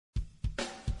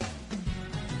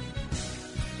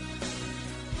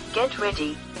Get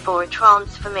ready for a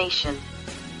transformation.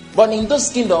 But in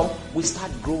this kingdom, we start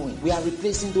growing. We are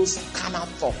replacing those carnal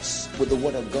thoughts with the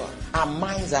word of God. Our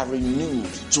minds are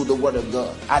renewed to the word of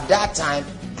God. At that time,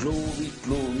 glory,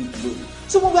 glory, glory.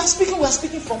 So when we are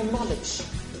speaking from knowledge.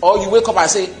 Or you wake up and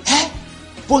say, hey,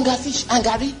 bonga fish and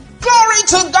gari. Glory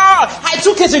to God. I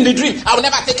took it in the dream. I will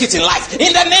never take it in life.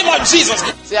 In the name of Jesus.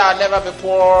 Say, I'll never be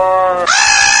poor.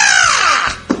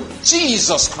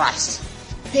 Jesus Christ.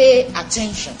 Pay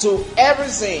attention to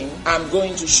everything I'm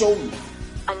going to show you.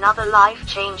 Another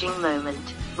life-changing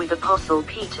moment with Apostle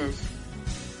Peters.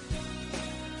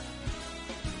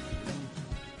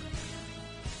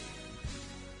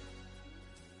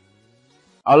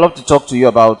 I'd love to talk to you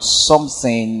about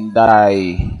something that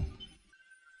I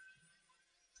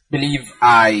believe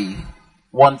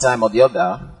one time or the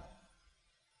other,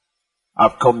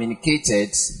 I've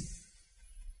communicated,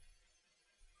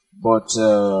 but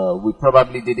we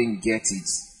probably didn't get it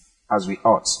as we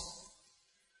ought.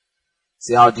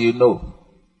 Say, how do you know?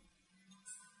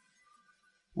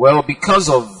 Well, because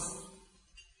of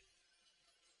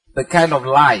the kind of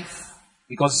life,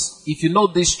 because if you know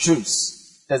these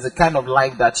truths, there's a kind of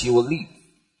life that you will live.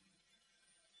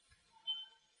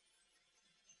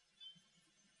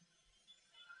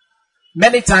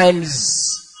 Many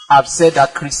times I've said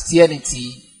that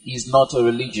Christianity is not a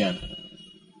religion.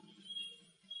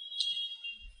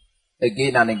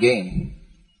 Again and again.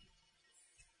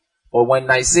 But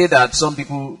when I say that, some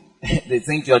people, they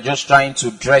think you're just trying to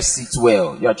dress it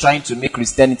well. You're trying to make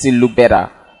Christianity look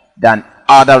better than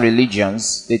other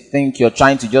religions. They think you're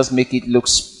trying to just make it look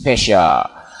special.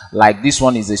 Like this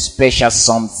one is a special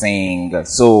something.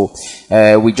 So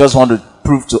we just want to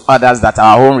prove to others that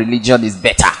our own religion is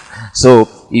better. So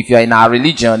if you're in our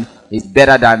religion, it's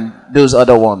better than those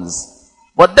other ones.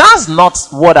 But that's not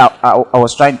what I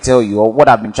was trying to tell you, or what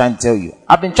I've been trying to tell you.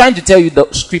 I've been trying to tell you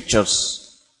the scriptures.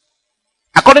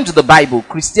 According to the Bible,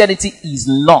 Christianity is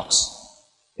not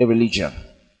a religion.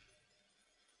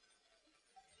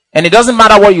 And it doesn't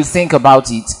matter what you think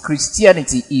about it,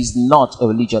 Christianity is not a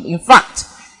religion. In fact,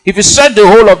 if you search the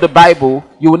whole of the Bible,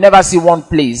 you will never see one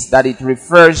place that it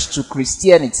refers to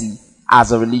Christianity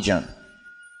as a religion.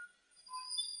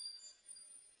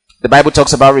 The Bible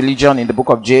talks about religion in the book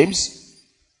of James,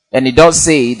 and it does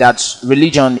say that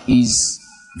religion is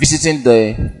visiting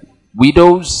the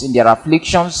widows in their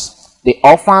afflictions, the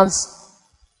orphans,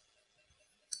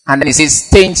 and then it says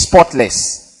staying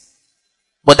spotless.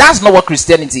 But that's not what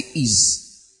Christianity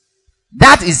is.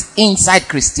 That is inside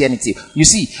Christianity. You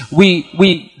see,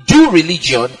 we do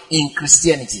religion in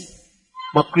Christianity,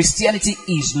 but Christianity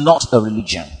is not a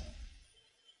religion.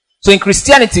 So in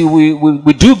Christianity,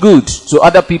 we do good to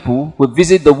other people. We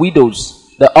visit the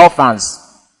widows, the orphans.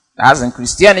 That's in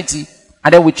Christianity.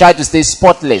 And then we try to stay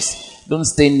spotless. Don't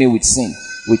stain me with sin.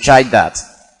 We tried that.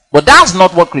 But that's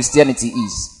not what Christianity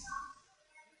is.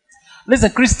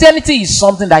 Listen, Christianity is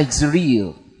something that is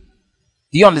real.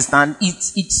 Do you understand?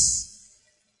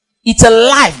 It's a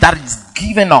life that is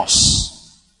given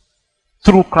us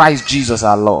through Christ Jesus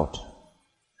our Lord.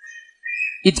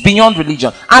 It's beyond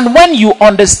religion. And when you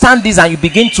understand this and you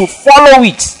begin to follow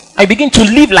it, and you begin to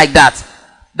live like that,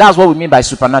 that's what we mean by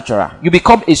supernatural. You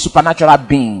become a supernatural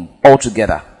being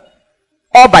altogether.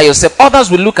 All by yourself.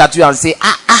 Others will look at you and say,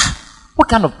 what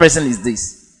kind of person is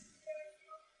this?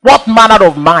 What manner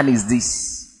of man is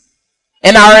this?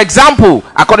 And our example,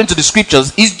 according to the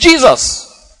scriptures, is Jesus.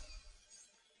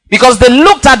 Because they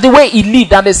looked at the way he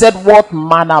lived and they said, what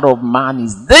manner of man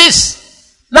is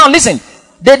this? Now listen,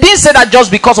 they didn't say that just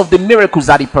because of the miracles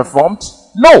that he performed.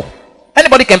 No.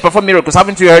 Anybody can perform miracles.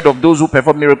 Haven't you heard of those who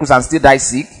perform miracles and still die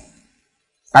sick?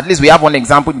 At least we have one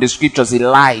example in the scriptures,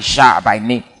 Elisha by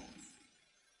name.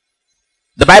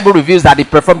 The Bible reveals that he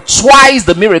performed twice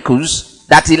the miracles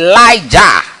that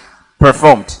Elijah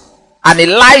performed. And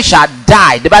Elisha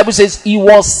died. The Bible says he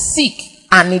was sick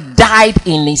and he died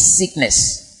in his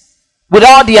sickness. With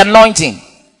all the anointing.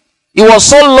 He was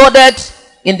so loaded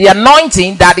in the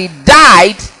anointing that he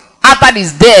died. After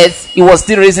his death, he was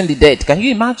still raising the dead. Can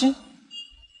you imagine?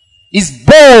 His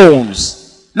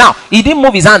bones. Now, he didn't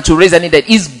move his hand to raise any dead.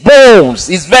 His bones,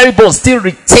 his very bones still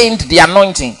retained the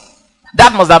anointing.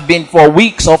 That must have been for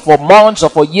weeks or for months or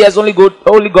for years. Only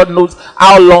God knows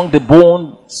how long the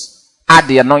bones had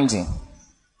the anointing.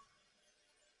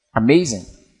 Amazing.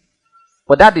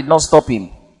 But that did not stop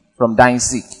him from dying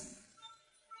sick.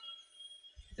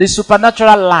 The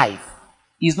supernatural life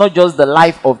is not just the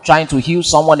life of trying to heal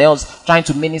someone else, trying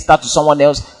to minister to someone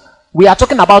else. We are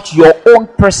talking about your own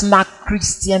personal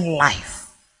Christian life.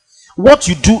 What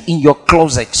you do in your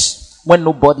closet when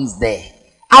nobody's there.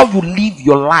 How you live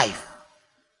your life.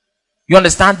 You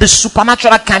understand? The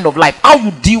supernatural kind of life. How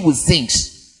you deal with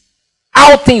things.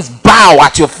 How things bow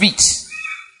at your feet.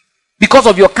 Because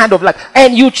of your kind of life.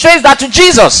 And you trace that to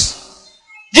Jesus.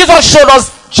 Jesus showed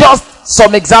us just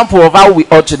some example of how we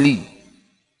ought to live.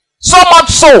 So much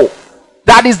so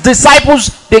that his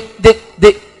disciples, they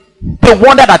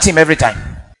wondered at him every time.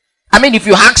 I mean, if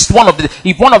one of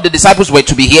the disciples were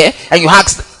to be here and you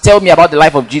asked, tell me about the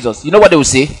life of Jesus, you know what they would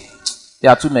say?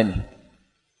 There are too many.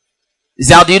 Is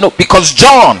that, do you know? Because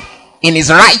John, in his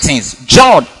writings,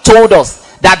 John told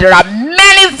us that there are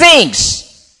many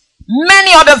things,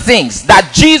 many other things that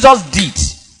Jesus did,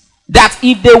 that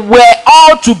if they were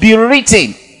all to be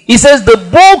written, he says the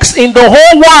books in the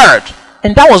whole world,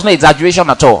 and that was no exaggeration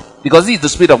at all, because he is the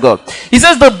Spirit of God. He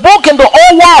says the book in the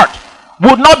whole world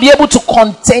would not be able to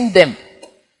contain them.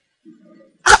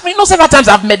 I mean, several times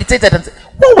I've meditated and said,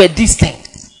 what were these things?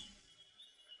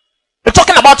 We're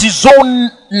talking about his own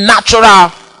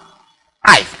natural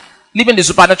life, living the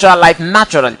supernatural life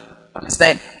naturally.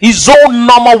 Understand? His own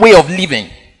normal way of living.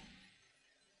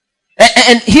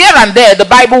 And here and there, the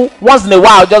Bible once in a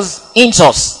while just hints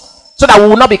us so that we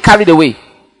will not be carried away.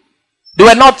 They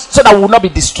were not so that we will not be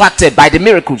distracted by the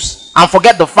miracles and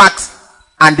forget the facts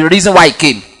and the reason why it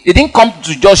came. It didn't come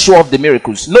to just show off the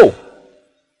miracles. No.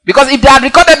 Because if they had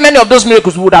recorded many of those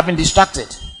miracles, we would have been distracted.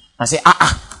 And say,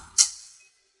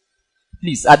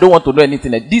 please, I don't want to know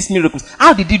anything. These miracles,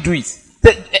 how did he do it?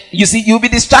 You see, you'll be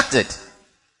distracted.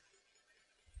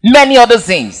 Many other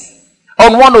things.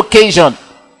 On one occasion,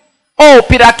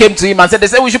 Peter came to him and said, they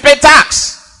said, we should pay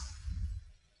tax.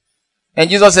 And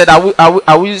Jesus said,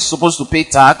 are we supposed to pay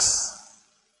tax?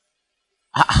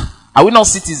 Are we not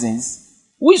citizens?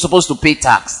 Who is supposed to pay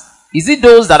tax? Is it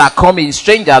those that are coming,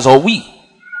 strangers, or we?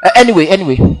 Anyway,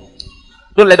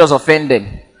 don't let us offend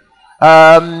them.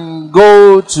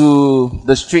 Go to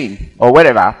the stream or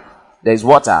wherever there's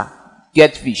water,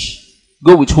 get fish,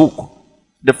 go with hook.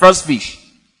 The first fish,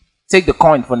 take the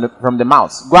coin from the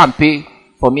mouth, go and pay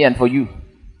for me and for you.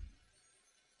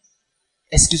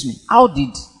 Excuse me, how did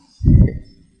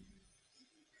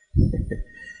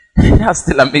that's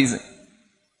still amazing.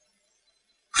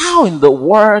 How in the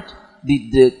world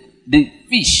did the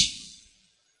fish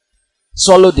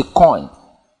swallow the coin?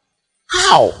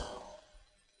 How?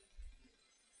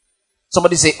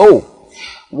 Somebody say,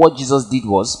 what Jesus did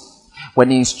was, when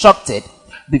he instructed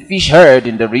the fish herd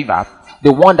in the river,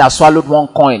 the one that swallowed one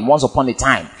coin once upon a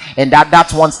time, and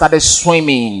that one started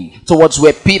swimming towards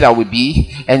where Peter would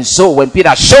be. And so when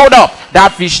Peter showed up,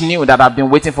 that fish knew that I've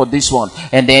been waiting for this one,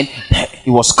 and then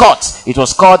it was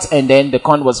caught, and then the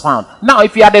coin was found. Now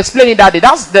if you had explained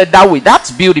that way,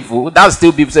 that's beautiful. That's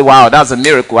still people say, wow, that's a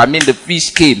miracle. I mean, the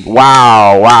fish came.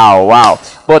 Wow.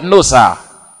 But no, sir.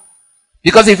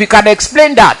 Because if you can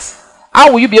explain that,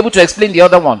 how will you be able to explain the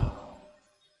other one?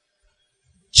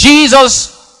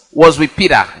 Jesus was with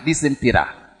Peter, this same Peter.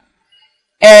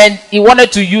 And he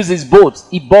wanted to use his boat.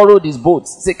 He borrowed his boat.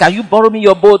 He said, can you borrow me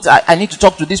your boat? I need to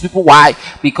talk to these people. Why?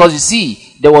 Because you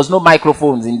see, there was no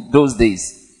microphones in those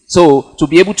days. So to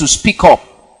be able to speak up,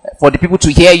 for the people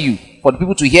to hear you,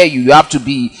 you have to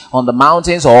be on the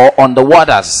mountains or on the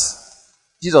waters.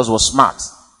 Jesus was smart.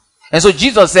 And so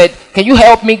Jesus said, can you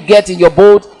help me get in your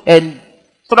boat and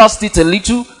thrust it a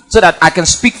little so that I can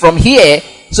speak from here,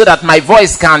 so that my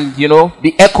voice can,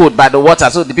 be echoed by the water,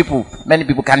 so many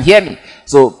people can hear me.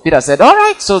 So Peter said, all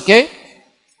right, it's okay.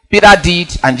 Peter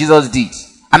did, and Jesus did.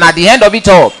 And at the end of it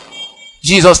all,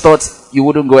 Jesus thought you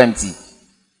wouldn't go empty.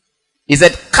 He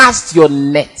said, cast your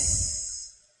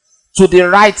nets to the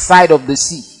right side of the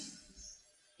sea.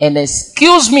 And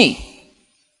excuse me,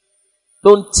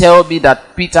 don't tell me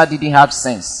that Peter didn't have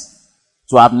sense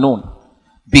to have known.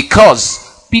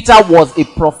 Because Peter was a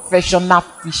professional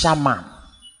fisherman.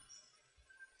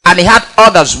 And he had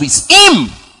others with him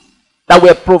that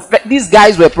were these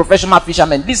guys were professional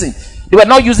fishermen. Listen, they were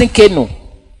not using canoe.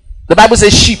 The Bible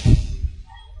says sheep.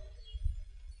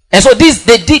 And so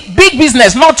they did big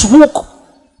business, not hook,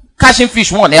 catching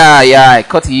fish one. I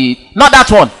caught it. Not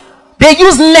that one. They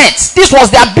used nets. This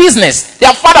was their business.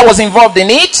 Their father was involved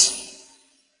in it.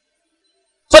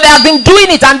 So they had been doing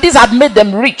it, and this had made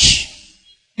them rich.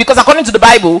 Because according to the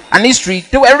Bible and history,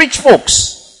 they were rich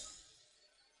folks.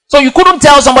 So you couldn't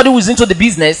tell somebody who is into the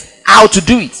business how to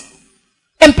do it.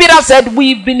 And Peter said,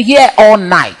 we've been here all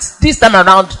night. This time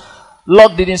around,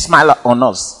 Lord didn't smile on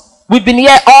us. We've been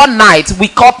here all night. We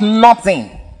caught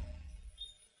nothing.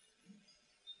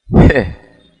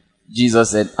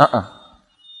 Jesus said,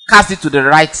 cast it to the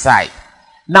right side.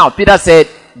 Now, Peter said,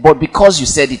 but because you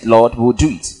said it, Lord, we'll do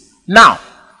it. Now,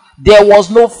 there was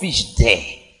no fish there.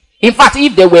 In fact,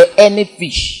 if there were any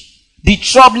fish, the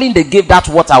troubling they gave that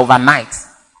water overnight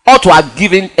ought to have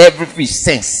given every fish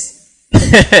sense.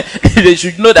 They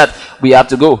should know that we have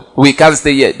to go. We can't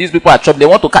stay here. These people are trouble. They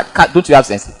want to catch. Don't you have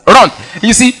sense? Run.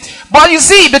 You see? But you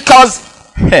see, because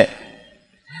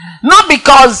not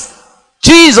because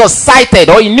Jesus sighted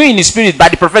or he knew in his spirit by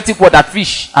the prophetic word that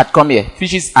fish had come here.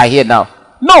 Fishes are here now.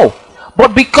 No.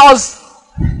 But because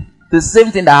the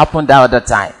same thing that happened that other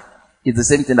time is the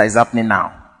same thing that is happening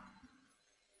now.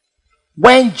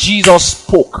 When Jesus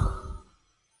spoke,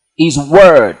 his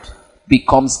word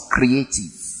becomes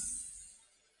creative.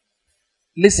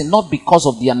 Listen, not because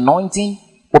of the anointing,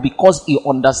 but because he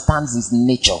understands his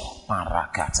nature.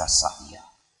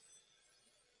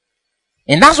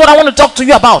 And that's what I want to talk to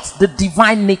you about, the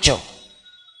divine nature.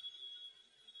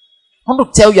 I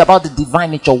want to tell you about the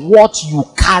divine nature, what you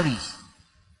carry.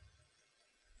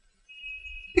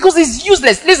 Because it's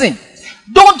useless. Listen,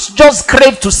 don't just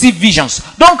crave to see visions.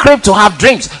 Don't crave to have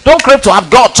dreams. Don't crave to have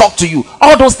God talk to you.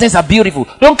 All those things are beautiful.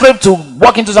 Don't crave to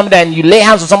walk into somebody and you lay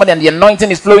hands on somebody and the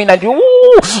anointing is flowing and you,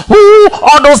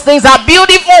 all those things are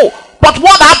beautiful. But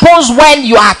what happens when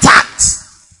you are attacked?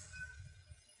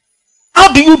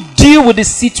 How do you deal with the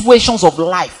situations of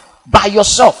life by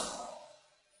yourself?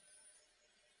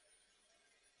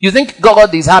 You think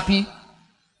God is happy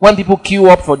when people queue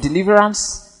up for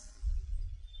deliverance?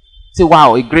 Say,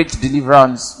 wow, a great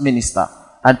deliverance minister.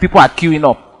 And people are queuing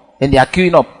up. And they are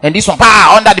queuing up. And this one,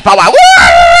 under the power,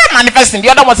 manifesting. The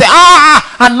other one say,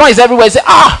 and noise everywhere. Say,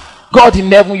 God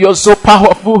in heaven, you're so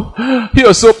powerful.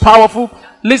 You're so powerful.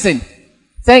 Listen,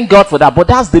 thank God for that. But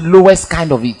that's the lowest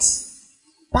kind of it.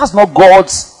 That's not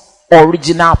God's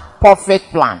original perfect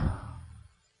plan.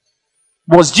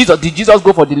 Did Jesus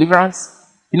go for deliverance?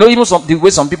 You know, even the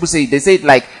way some people say it, they say it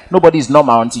like nobody is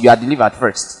normal until you are delivered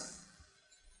first.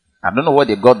 I don't know where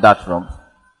they got that from.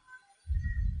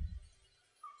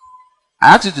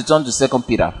 I asked you to turn to 2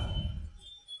 Peter.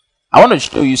 I want to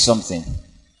show you something.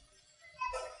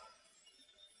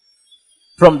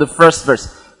 From the first verse.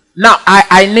 Now,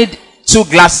 I need 2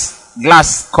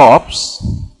 glass cups.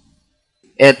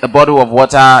 A bottle of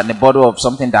water and a bottle of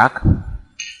something dark.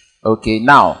 Okay,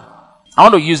 now, I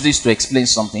want to use this to explain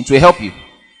something. To help you.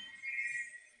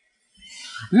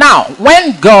 Now,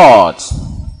 when God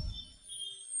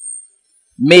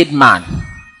made man,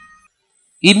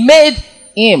 he made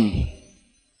him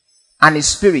and his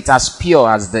spirit as pure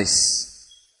as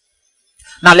this.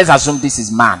 Now let's assume this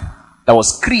is man that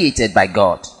was created by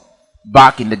God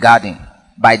back in the garden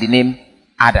by the name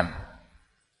Adam.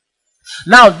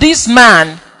 Now this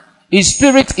man, his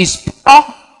spirit is pure.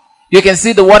 You can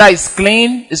see the water is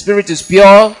clean, the spirit is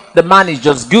pure, the man is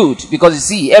just good. Because you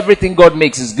see, everything God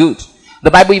makes is good.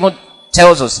 The Bible even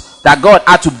tells us that God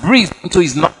had to breathe into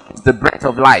his nostrils the breath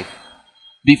of life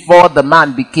before the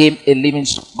man became a living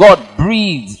soul. God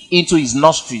breathed into his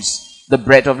nostrils the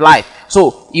breath of life.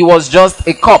 So he was just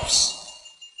a corpse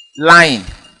lying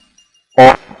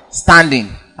or standing,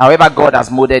 however God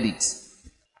has molded it.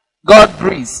 God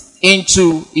breathes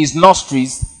into his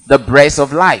nostrils the breath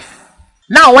of life.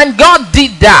 Now when God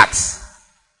did that,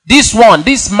 this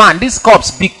man, this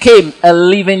corpse became a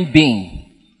living being.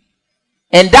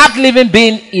 And that living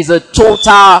being is a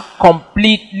total,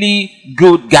 completely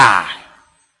good guy.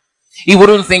 He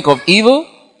wouldn't think of evil.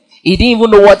 He didn't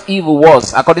even know what evil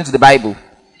was, according to the Bible.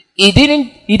 He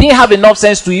didn't have enough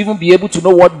sense to even be able to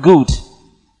know what good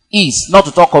is, not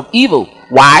to talk of evil.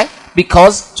 Why?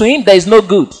 Because to him there is no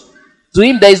good. To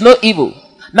him there is no evil.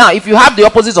 Now, if you have the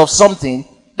opposite of something,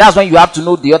 that's when you have to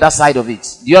know the other side of it.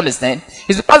 Do you understand?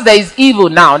 It's because there is evil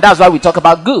now, and that's why we talk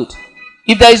about good.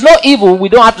 If there is no evil, we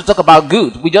don't have to talk about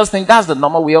good. We just think that's the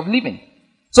normal way of living.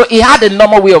 So he had a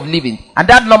normal way of living. And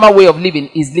that normal way of living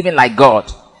is living like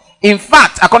God. In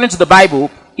fact, according to the Bible,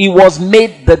 he was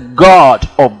made the God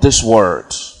of this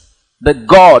world. The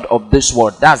God of this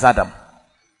world. That's Adam.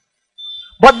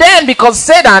 But then because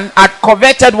Satan had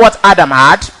coveted what Adam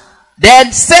had,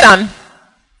 then Satan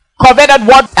coveted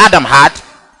what Adam had.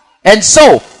 And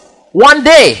so, one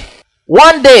day,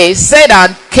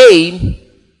 Satan came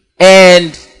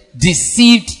and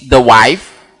deceived the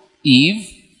wife, Eve.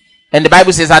 And the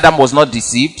Bible says Adam was not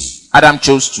deceived. Adam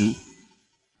chose to.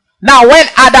 Now, when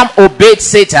Adam obeyed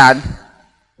Satan,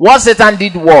 what Satan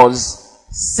did was,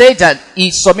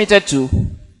 he submitted to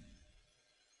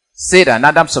Satan.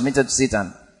 Adam submitted to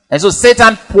Satan. And so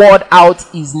Satan poured out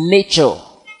his nature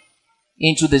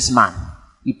into this man.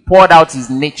 He poured out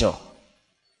his nature.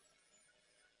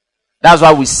 That's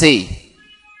why we say,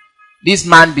 this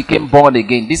man became born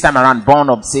again. This time around, born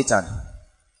of Satan.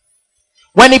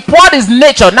 When he poured his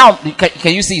nature, now,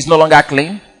 can you see he's no longer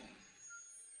clean?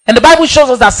 And the Bible shows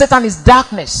us that Satan is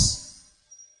darkness.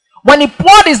 When he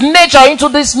poured his nature into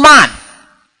this man,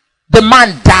 the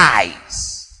man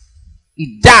dies.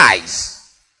 He dies.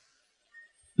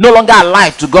 No longer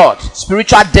alive to God.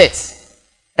 Spiritual death.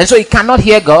 And so he cannot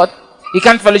hear God. He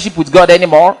can't fellowship with God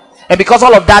anymore. And because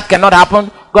all of that cannot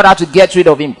happen, God had to get rid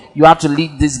of him. You have to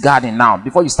leave this garden now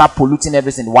before you start polluting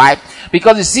everything. Why?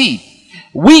 Because you see,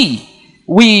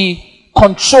 we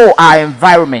control our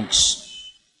environment,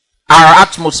 our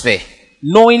atmosphere,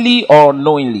 knowingly or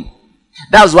unknowingly.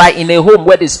 That's why in a home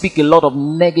where they speak a lot of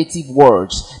negative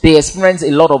words, they experience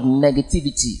a lot of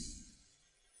negativity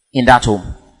in that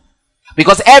home.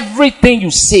 Because everything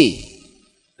you say,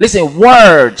 listen,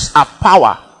 words have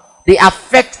power. They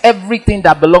affect everything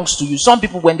that belongs to you. Some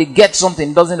people, when they get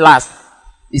something, it doesn't last,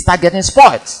 they start getting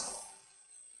spoiled.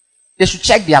 They should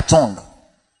check their tongue.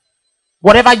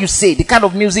 Whatever you say, the kind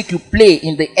of music you play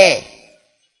in the air.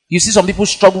 You see some people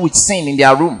struggle with sin in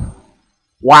their room.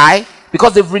 Why?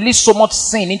 Because they've released so much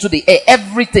sin into the air.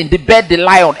 Everything, the bed they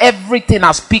lie on, everything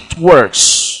has picked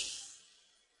words.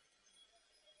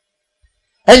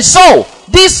 And so,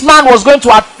 this man was going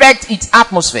to affect its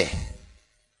atmosphere.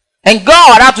 And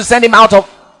God had to send him out of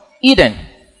Eden.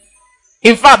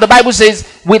 In fact, the Bible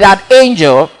says, with an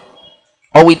angel,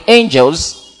 or with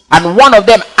angels, and one of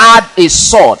them had a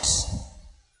sword.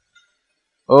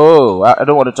 Oh, I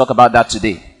don't want to talk about that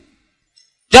today.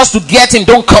 Just to get him,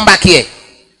 don't come back here.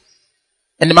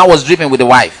 And the man was driven with the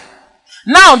wife.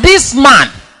 Now, this man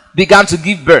began to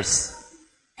give birth.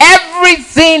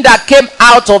 Everything that came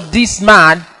out of this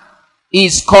man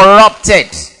is corrupted.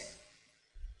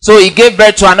 So he gave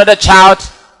birth to another child.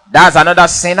 That's another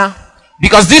sinner.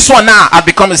 Because this one now had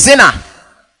become a sinner.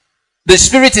 The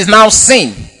spirit is now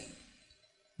sin.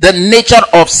 The nature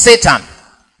of Satan.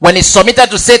 When he submitted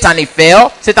to Satan, he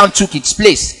fell. Satan took its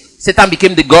place. Satan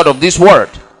became the god of this world.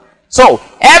 So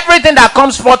everything that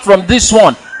comes forth from this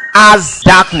one has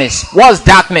darkness. What's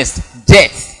darkness?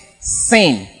 Death,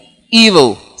 sin,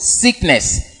 evil,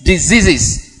 sickness,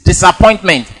 diseases,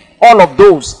 disappointment. All of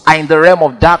those are in the realm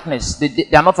of darkness. They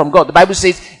are not from God. The Bible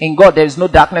says in God there is no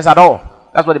darkness at all.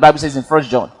 That's what the Bible says in 1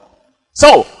 John.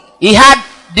 So, he had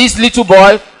this little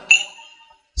boy.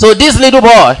 So, this little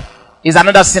boy is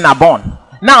another sinner born.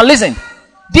 Now, listen.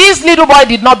 This little boy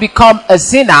did not become a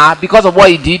sinner because of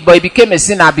what he did, but he became a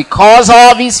sinner because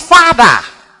of his father.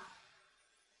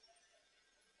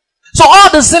 So,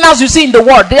 all the sinners you see in the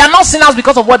world, they are not sinners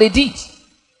because of what they did.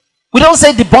 We don't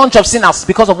say the bunch of sinners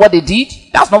because of what they did.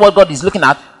 That's not what God is looking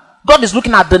at. God is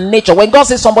looking at the nature. When God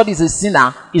says somebody is a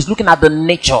sinner, he's looking at the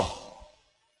nature.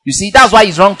 You see, that's why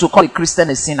it's wrong to call a Christian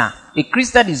a sinner. A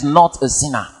Christian is not a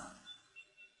sinner.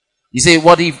 You say,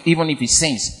 what if, even if he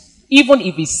sins? Even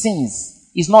if he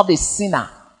sins, he's not a sinner.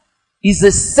 He's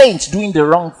a saint doing the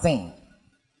wrong thing.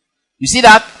 You see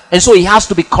that? And so he has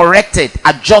to be corrected,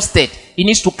 adjusted. He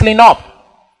needs to clean up.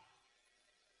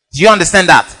 Do you understand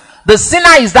that? The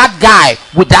sinner is that guy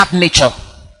with that nature.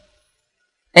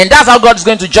 And that's how God is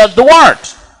going to judge the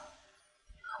world.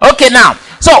 Okay, now.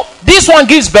 So, this one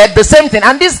gives birth, the same thing.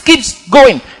 And this keeps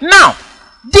going. Now,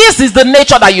 this is the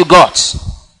nature that you got.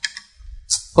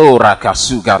 Oh,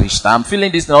 Rakasugarishta. I'm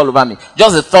feeling this all over me.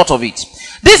 Just the thought of it.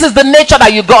 This is the nature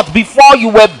that you got before you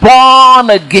were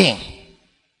born again.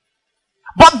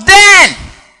 But then,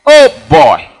 oh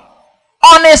boy,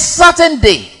 on a certain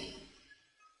day,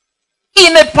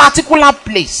 in a particular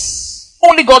place,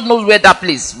 only God knows where that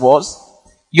place was.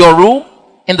 Your room,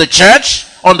 in the church,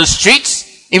 on the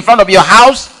streets, in front of your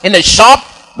house, in a shop,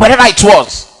 wherever it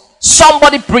was.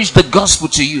 Somebody preached the gospel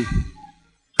to you.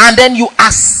 And then you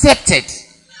accepted.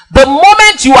 The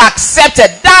moment you accepted,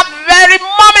 that very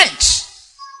moment,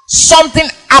 something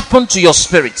happened to your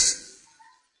spirit.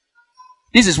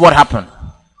 This is what happened.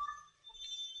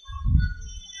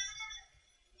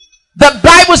 The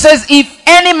Bible says, if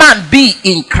any man be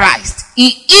in Christ,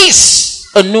 he is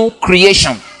a new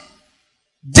creation.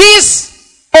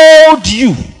 This old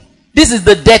you, this is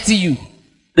the dirty you,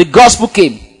 the gospel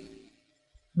came,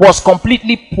 was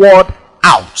completely poured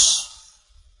out.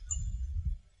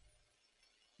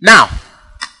 Now,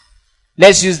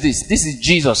 let's use this. This is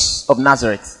Jesus of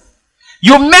Nazareth.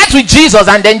 You met with Jesus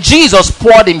and then Jesus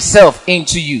poured himself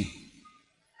into you.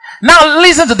 Now,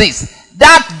 listen to this.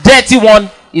 That dirty one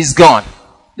is gone.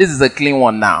 This is a clean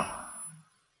one now.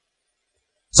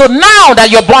 So now that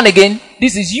you're born again,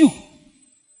 this is you.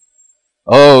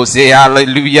 Oh, say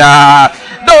hallelujah.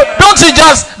 No, don't you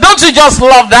just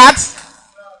love that?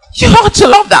 You ought to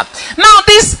love that. Now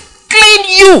this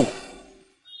clean you.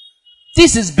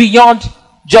 This is beyond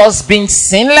just being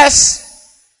sinless.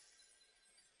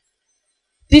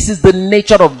 This is the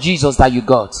nature of Jesus that you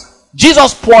got.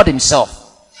 Jesus poured himself.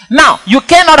 Now, you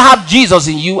cannot have Jesus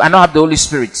in you and not have the Holy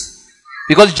Spirit.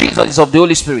 Because Jesus is of the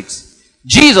Holy Spirit.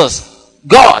 Jesus,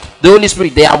 God, the Holy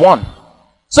Spirit, they are one.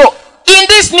 So, in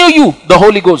this new you, the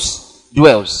Holy Ghost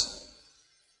dwells.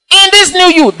 In this new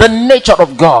you, the nature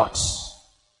of God,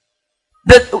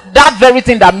 that very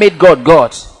thing that made God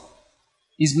God,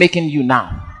 is making you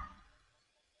now.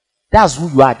 That's who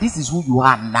you are. This is who you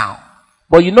are now.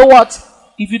 But you know what?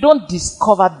 If you don't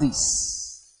discover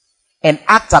this and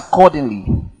act accordingly,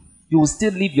 you will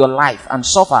still live your life and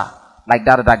suffer like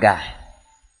that other guy.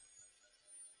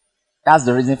 That's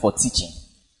the reason for teaching.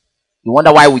 You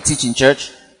wonder why we teach in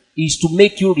church? Is to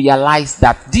make you realize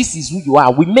that this is who you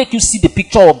are. We make you see the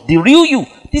picture of the real you.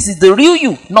 This is the real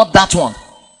you, not that one.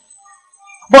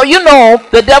 But you know,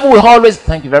 the devil will always,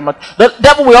 thank you very much, the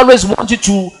devil will always want you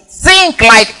to think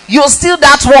like you're still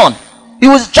that one. He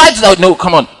will try to say, no,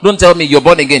 come on, don't tell me you're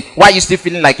born again. Why are you still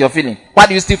feeling like you're feeling? Why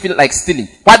do you still feel like stealing?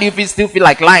 Why do you still feel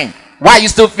like lying? Why are you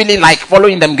still feeling like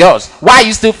following them girls? Why are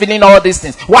you still feeling all these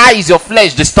things? Why is your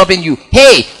flesh disturbing you?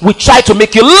 Hey, we try to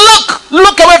make you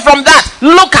look away from that.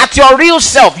 Look at your real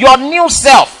self, your new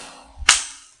self.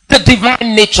 The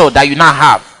divine nature that you now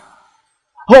have.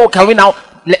 Oh, can we now,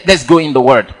 let's go in the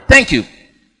word. Thank you.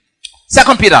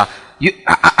 2 Peter,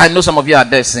 I know some of you are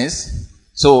there since,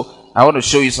 so I want to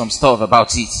show you some stuff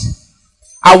about it.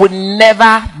 I would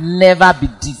never be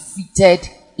defeated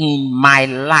in my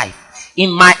life. In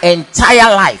my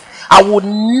entire life, I would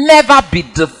never be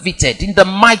defeated in the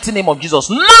mighty name of Jesus.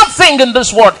 Nothing in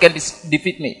this world can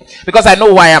defeat me because I know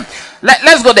who I am.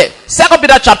 Let's go there. 2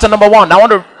 Peter chapter number 1.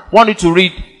 I want you to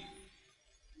read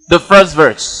the first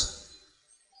verse.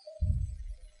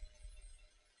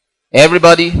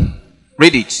 Everybody,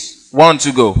 read it. 1,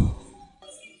 2, go.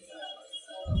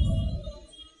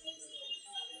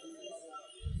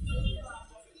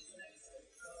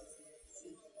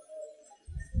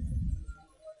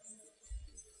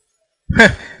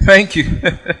 Thank you.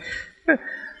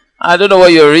 I don't know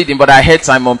what you're reading, but I heard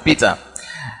Simon Peter.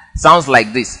 Sounds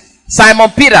like this. Simon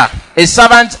Peter, a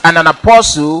servant and an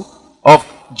apostle of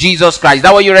Jesus Christ. Is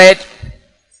that what you read?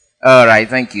 Alright,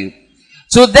 thank you.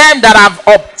 To them that have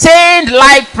obtained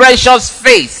like precious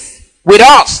faith with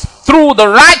us through the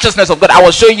righteousness of God. I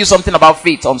was showing you something about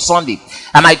faith on Sunday,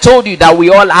 and I told you that we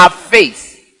all have faith.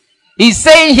 He's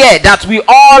saying here that we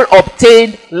all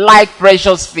obtained like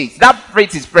precious faith. That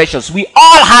faith is precious. We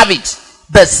all have it.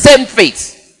 The same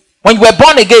faith. When you were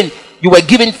born again, you were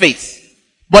given faith.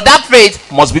 But that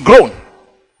faith must be grown.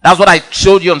 That's what I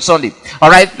showed you on Sunday.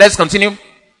 Alright, let's continue.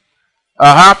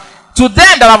 To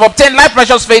them that have obtained like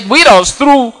precious faith with us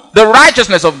through the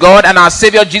righteousness of God and our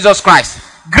Savior Jesus Christ.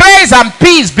 Grace and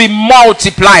peace be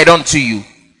multiplied unto you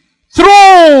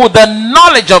through the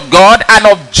knowledge of God and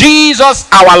of Jesus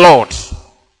our Lord.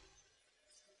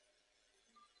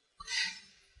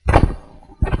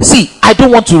 See, I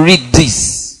don't want to read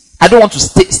this. I don't want to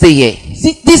stay here.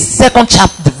 See, this second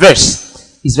chapter, the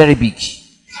verse is very big.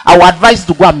 I will advise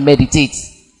you to go and meditate.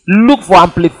 Look for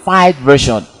amplified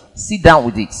version. Sit down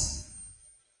with it.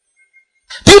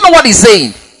 Do you know what he's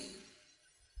saying?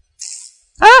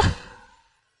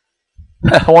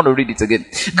 I want to read it again.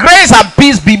 Grace and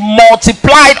peace be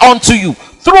multiplied unto you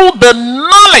through the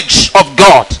knowledge of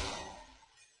God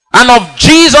and of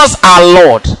Jesus our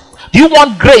Lord. Do you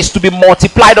want grace to be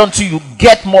multiplied unto you?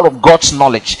 Get more of God's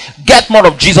knowledge. Get more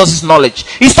of Jesus' knowledge.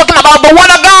 He's talking about the word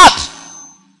of God.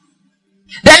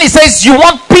 Then he says you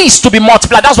want peace to be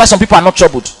multiplied. That's why some people are not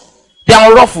troubled. They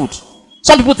are unruffled.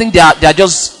 Some people think they are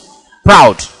just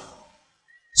proud.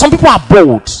 Some people are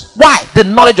bold. Why? The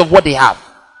knowledge of what they have.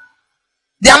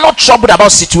 They are not troubled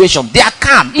about situation. They are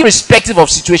calm, irrespective of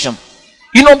situation.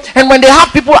 You know, and when they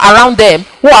have people around them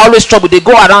who are always troubled, they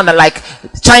go around and like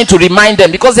trying to remind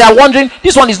them because they are wondering,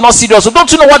 this one is not serious. So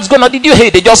don't you know what's going on? Did you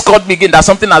hear? They just called me again that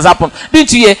something has happened.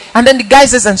 Didn't you hear? And then the guy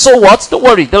says, and so what? Don't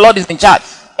worry, the Lord is in charge.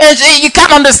 And you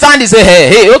can't understand. He say,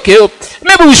 hey, okay,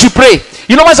 maybe we should pray.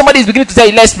 You know when somebody is beginning to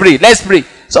say, let's pray.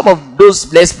 Some of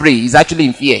those let's pray is actually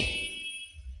in fear.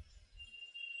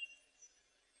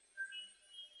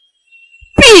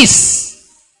 Peace.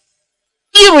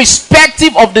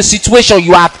 Irrespective of the situation,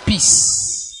 you are at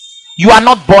peace. You are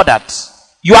not bothered.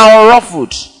 You are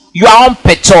unruffled. You are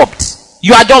unperturbed.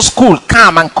 You are just cool,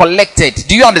 calm, and collected.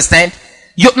 Do you understand?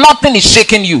 Nothing is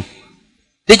shaking you.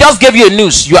 They just gave you a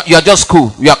news. You are just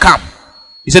cool. You are calm.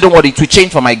 You say, don't worry, it will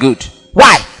change for my good.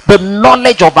 Why? The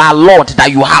knowledge of our Lord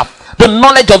that you have. The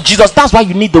knowledge of Jesus. That's why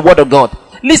you need the word of God.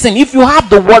 Listen, if you have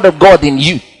the word of God in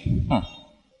you,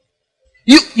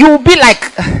 you will be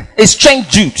like a strange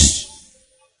Jude.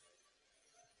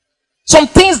 Some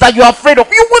things that you are afraid of,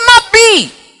 you will not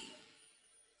be.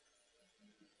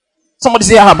 Somebody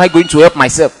say, how am I going to help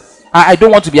myself? I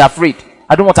don't want to be afraid.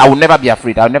 I will never be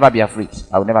afraid. I will never be afraid.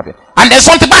 I will never be. And there's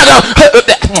something bad.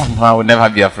 I will never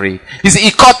be afraid. You see,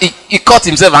 he caught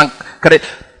himself and correct.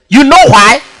 You know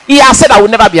why? He has said, I will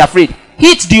never be afraid.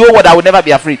 Hit the whole word, I will never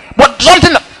be afraid. But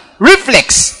something,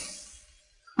 reflex.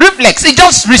 He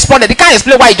just responded. He can't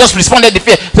explain why he just responded the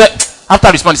fear. So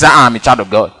after responding, he said, I'm a child of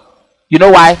God. You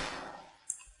know why?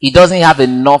 He doesn't have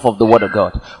enough of the word of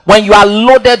God. When you are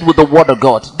loaded with the word of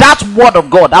God, that word of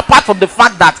God, apart from the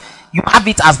fact that you have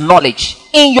it as knowledge,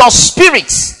 in your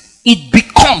spirit, it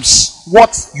becomes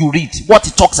what you read, what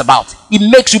it talks about. It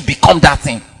makes you become that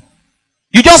thing.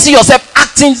 You just see yourself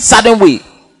acting certain way.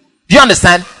 Do you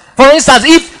understand? For instance,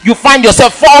 if you find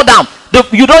yourself fall down,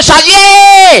 you don't shout,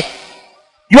 yay!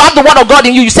 You have the word of God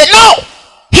in you. You say, no!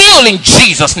 Heal in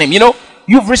Jesus' name. You know,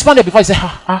 you've responded before. You say,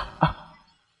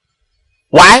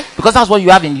 Why? Because that's what you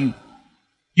have in you.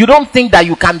 You don't think that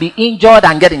you can be injured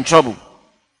and get in trouble.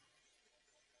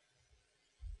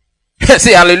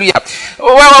 Say hallelujah.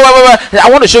 Well, I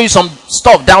want to show you some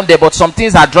stuff down there, but some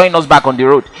things are drawing us back on the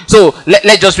road. So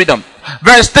let's just read them.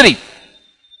 Verse 3.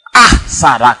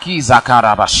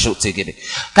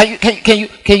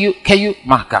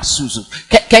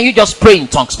 Can you just pray in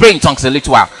tongues? Pray in tongues a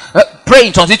little while. Pray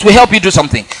in tongues. It will help you do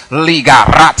something. Pray in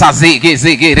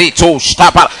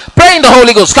the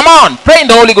Holy Ghost. Come on. Pray in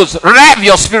the Holy Ghost. Rev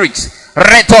your spirit.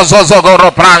 Because of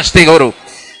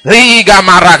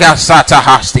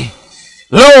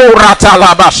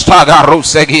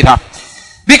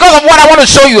what I want to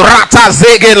show you.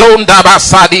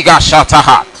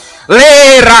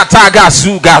 Le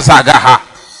ratagazugazagaha.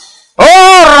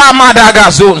 Oh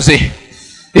ramadagazunzi.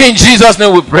 In Jesus'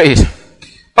 name we pray.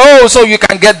 Oh, so you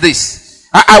can get this.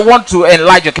 I want to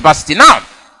enlarge your capacity. Now,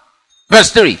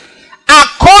 verse 3.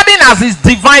 According as his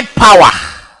divine power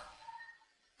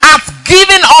hath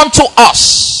given unto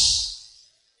us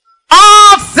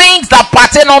all things that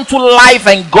pertain unto life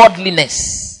and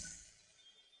godliness.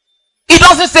 It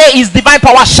doesn't say his divine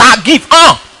power shall give.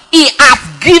 He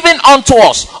hath given unto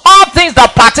us all things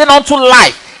that pertain unto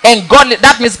life and godly.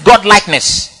 That means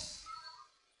godlikeness.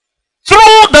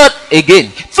 Through the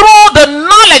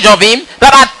knowledge of him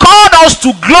that hath called us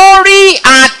to glory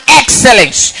and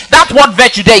excellence. That word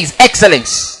virtue there is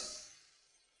excellence.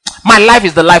 My life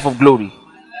is the life of glory.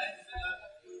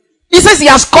 He says he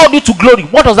has called you to glory.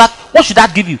 What should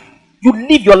that give you? You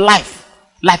live your life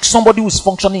like somebody who is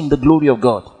functioning in the glory of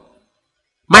God.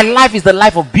 My life is the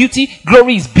life of beauty.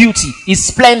 Glory is beauty, is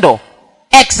splendor,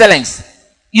 excellence,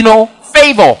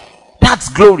 favor. That's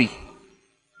glory.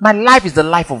 My life is the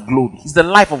life of glory. It's the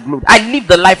life of glory. I live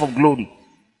the life of glory.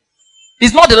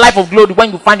 It's not the life of glory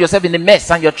when you find yourself in a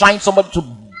mess and you're trying somebody to,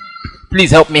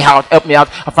 please help me out.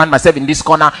 I find myself in this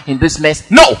corner, in this mess.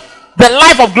 No, the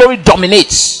life of glory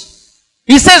dominates.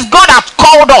 He says God hath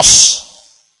called us.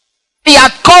 He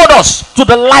hath called us to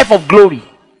the life of glory.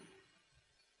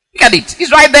 Look at it.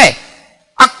 It's right there.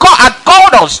 Had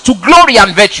called us to glory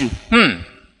and virtue.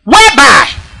 Whereby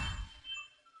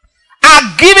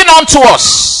are given unto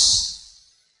us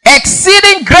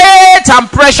exceeding great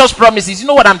and precious promises. You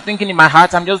know what I'm thinking in my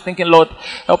heart? I'm just thinking, Lord,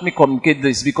 help me communicate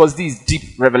this, because this is deep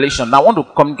revelation. Now I want to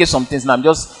communicate some things, and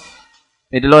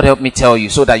may the Lord help me tell you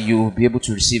so that you will be able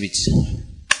to receive it.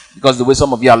 Because the way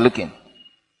some of you are looking,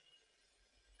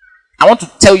 I want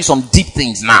to tell you some deep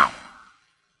things now.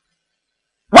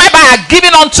 Whereby are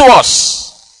given unto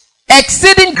us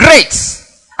exceeding great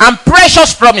and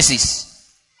precious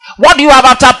promises. What do you have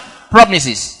after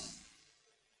promises?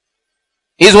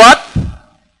 Is what?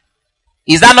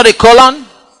 Is that not a colon?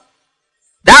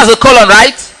 That's a colon,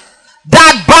 right?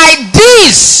 That by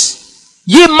this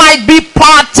ye might be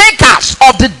partakers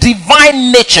of the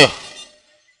divine nature,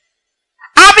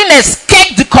 having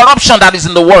escaped the corruption that is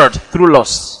in the world through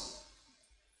lust.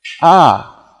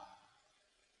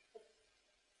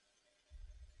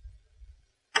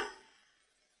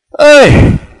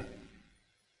 Hey.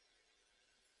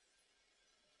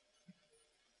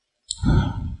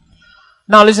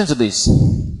 Now listen to this.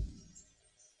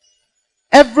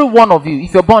 Every one of you,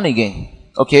 if you're born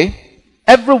again, okay,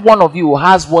 every one of you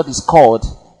has what is called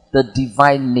the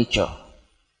divine nature.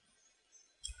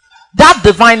 That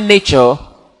divine nature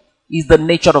is the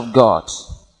nature of God.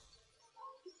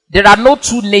 There are no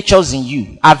two natures in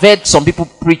you. I've heard some people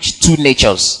preach two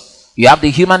natures. You have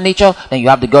the human nature and you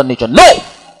have the God nature. No!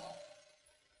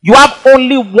 You have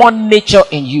only one nature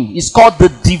in you. It's called the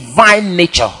divine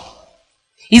nature.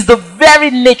 It's the very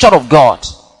nature of God.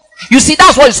 You see,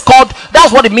 that's what it's called.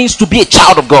 That's what it means to be a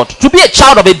child of God. To be a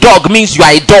child of a dog means you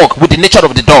are a dog with the nature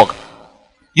of the dog.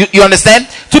 You understand?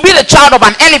 To be the child of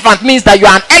an elephant means that you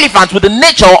are an elephant with the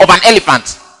nature of an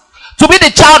elephant. To be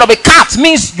the child of a cat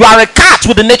means you are a cat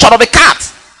with the nature of a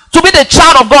cat. To be the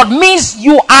child of God means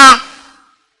you are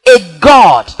a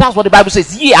God. That's what the Bible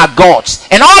says. Ye are gods.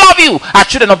 And all of you are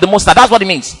children of the Most High. That's what it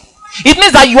means. It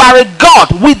means that you are a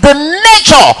God with the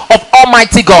nature of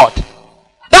Almighty God.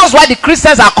 That's why the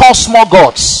Christians are called small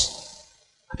gods.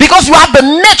 Because you have the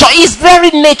nature, His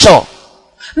very nature.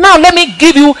 Now let me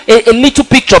give you a little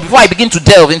picture before I begin to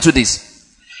delve into this.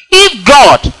 If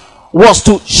God was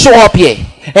to show up here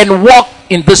and walk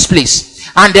in this place,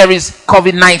 and there is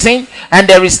COVID-19 and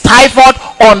there is typhoid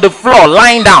on the floor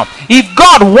lying down, if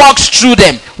God walks through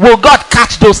them, will God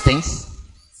catch those things?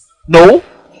 No.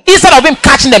 Instead of Him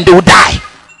catching them, they will die.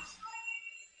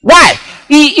 Why?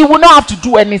 He will not have to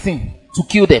do anything to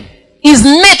kill them. His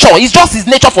nature, it's just His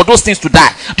nature for those things to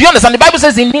die. Do you understand? The Bible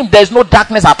says in Him there is no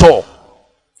darkness at all.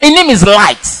 In Him is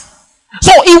light.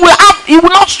 So He will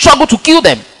not struggle to kill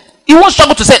them. He won't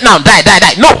struggle to say, now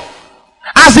die. No.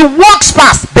 As He walks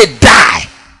past, they die.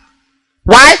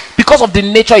 Why? Because of the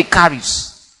nature He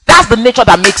carries. That's the nature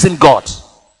that makes Him God.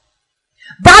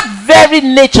 That very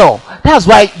nature, that's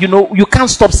why you can't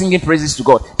stop singing praises to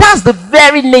God. That's the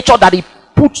very nature that He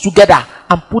put together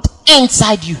and put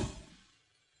inside you.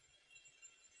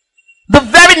 The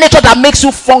very nature that makes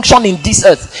you function in this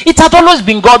earth. It had always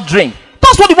been God's dream.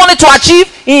 That's what He wanted to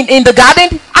achieve in the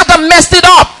garden. Adam messed it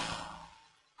up.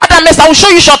 I will show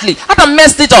you shortly. Adam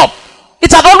messed it up.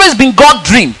 It had always been God's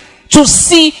dream to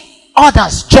see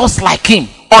others just like Him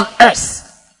on earth,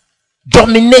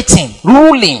 dominating,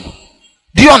 ruling.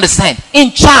 Do you understand?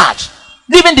 In charge,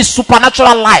 living the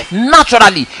supernatural life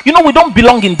naturally. We don't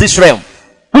belong in this realm.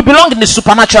 We belong in the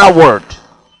supernatural world.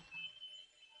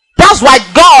 That's why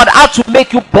God had to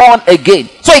make you born again,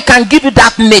 so He can give you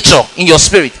that nature in your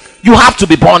spirit. You have to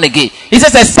be born again. He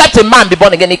says, except a man be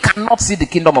born again, he cannot see the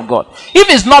kingdom of God. If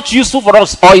it's not useful for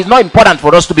us, or it's not important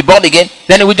for us to be born again,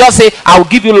 then He will just say, I will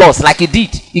give you laws, like He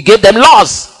did. He gave them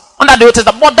laws under the Old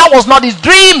Testament, but that was not His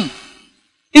dream.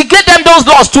 He gave them those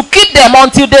laws to keep them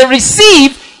until they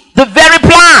receive the very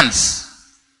plans.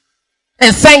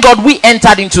 And thank God we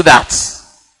entered into that.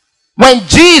 When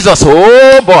Jesus,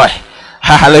 oh boy,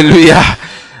 hallelujah.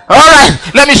 Alright,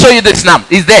 let me show you this now.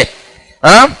 Is there?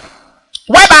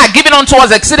 Whereby given unto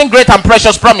us exceeding great and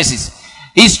precious promises.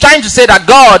 He's trying to say that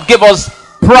God gave us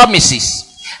promises.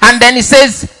 And then He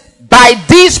says, by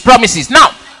these promises.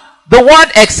 Now, the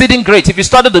word exceeding great, if you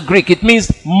study the Greek, it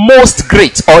means most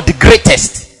great or the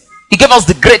greatest. He gave us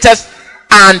the greatest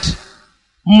and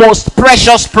most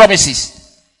precious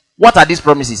promises. What are these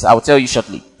promises? I will tell you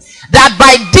shortly. That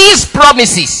by these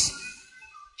promises,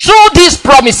 through these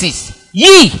promises,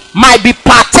 ye might be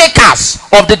partakers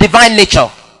of the divine nature.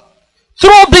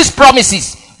 Through these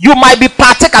promises, you might be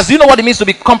partakers. Do you know what it means to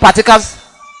become partakers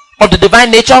of the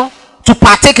divine nature? To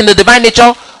partake in the divine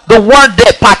nature. The word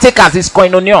there, partakers, is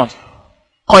koinonion.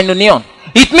 Koinonion.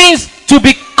 It means to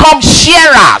become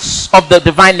sharers of the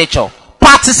divine nature.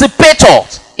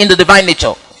 Participators in the divine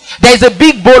nature. There is a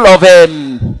big bowl of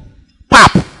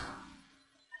pap.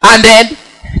 And then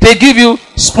they give you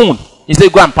spoon. You say,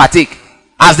 go and partake.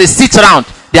 As they sit around,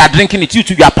 they are drinking it. You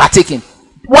too, you are partaking.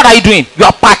 What are you doing? You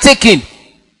are partaking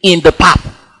in the pap.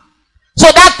 So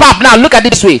that pap, now look at it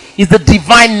this way, is the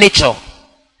divine nature.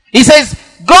 He says,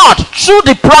 God, through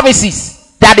the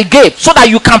promises that He gave, so that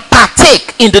you can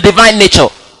partake in the divine nature.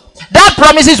 That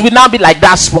promises will now be like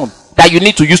that spoon that you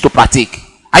need to use to partake.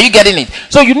 Are you getting it?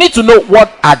 So you need to know,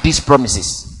 what are these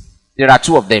promises? There are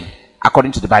two of them,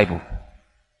 according to the Bible.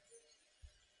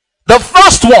 The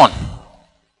first one,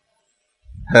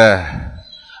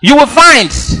 you will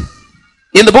find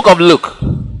in the book of Luke.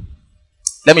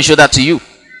 Let me show that to you.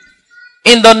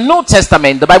 In the New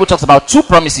Testament, the Bible talks about two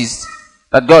promises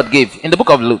that God gave. In the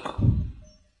book of Luke.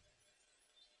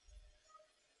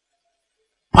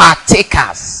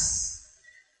 Partakers.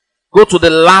 Go to the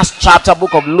last chapter,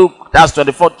 book of Luke. That's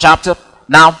 24th chapter.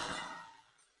 Now,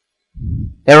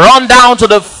 run down to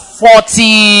the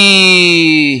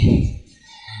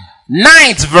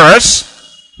 49th verse.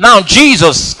 Now,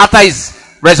 Jesus, after His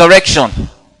resurrection,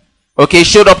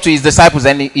 showed up to His disciples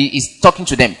and he is talking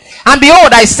to them. And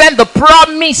behold, I send the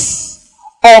promise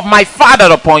of my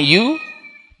Father upon you,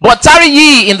 but tarry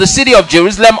ye in the city of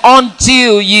Jerusalem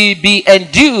until ye be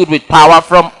endued with power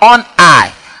from on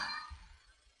high.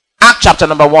 Act chapter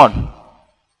number 1.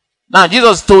 Now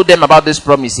Jesus told them about this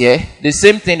promise here. The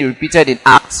same thing He repeated in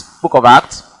Acts, book of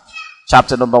Acts,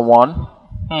 chapter number 1.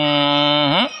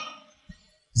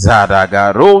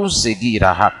 Zadagaro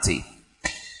Segira Hakti.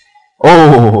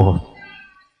 Oh.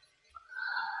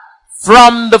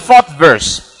 From the 4th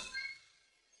verse.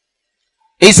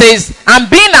 He says, and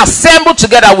being assembled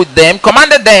together with them,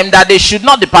 commanded them that they should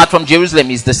not depart from Jerusalem.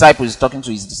 His disciples, talking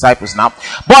to his disciples now,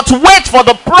 but wait for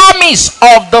the promise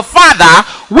of the Father,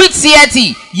 which saith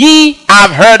he, ye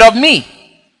have heard of me.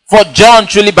 For John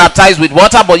truly baptized with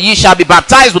water, but ye shall be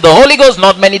baptized with the Holy Ghost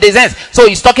not many days hence. So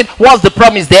he's talking, what's the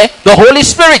promise there? The Holy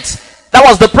Spirit. That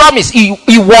was the promise. He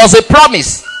was a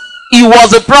promise. It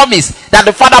was a promise that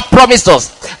the Father promised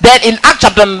us. Then in Acts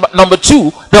chapter number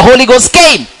 2, the Holy Ghost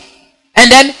came. And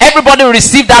then everybody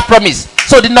received that promise.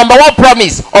 So the number one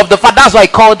promise of the Father, that's why I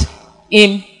called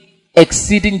him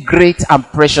exceeding great and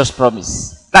precious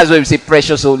promise. That's why we say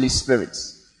precious Holy Spirit.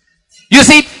 You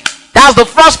see, that's the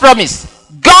first promise.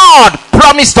 God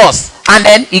promised us, and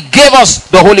then he gave us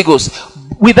the Holy Ghost.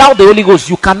 Without the Holy Ghost,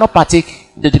 you cannot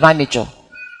partake the divine nature.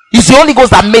 It's the Holy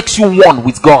Ghost that makes you one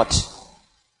with God.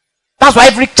 That's why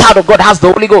every child of God has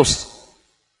the Holy Ghost.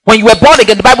 When you were born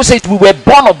again, the Bible says we were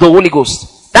born of the Holy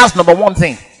Ghost. That's number one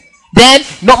thing. Then,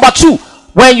 number two,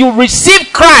 when you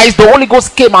receive Christ, the Holy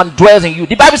Ghost came and dwells in you.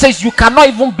 The Bible says you cannot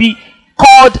even be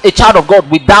called a child of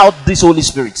God without this Holy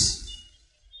Spirit.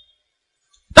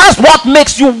 That's what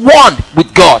makes you one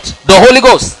with God, the Holy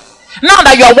Ghost. Now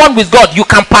that you are one with God, you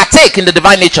can partake in the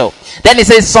divine nature. Then he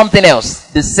says something else.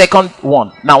 The second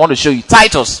one. Now I want to show you.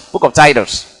 Titus, book of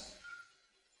Titus.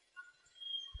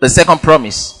 The second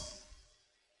promise.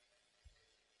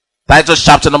 Titus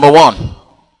chapter number 1.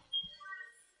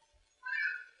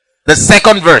 The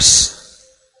second verse.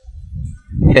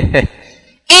 In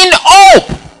hope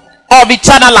of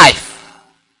eternal life,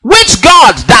 which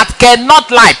God that cannot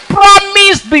lie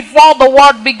promised before the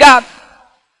world began.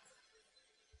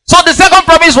 So the second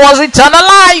promise was eternal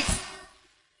life.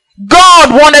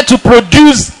 God wanted to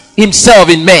produce himself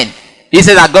in men. He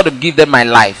said, I've got to give them my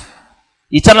life.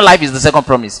 Eternal life is the second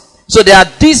promise. So there are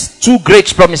these two great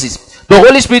promises. The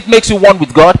Holy Spirit makes you one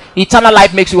with God. Eternal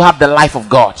life makes you have the life of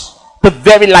God. The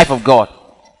very life of God.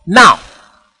 Now,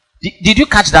 did you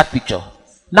catch that picture?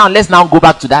 Now let's now go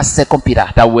back to that 2 Peter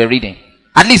that we're reading.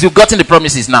 At least you've gotten the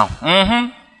promises now.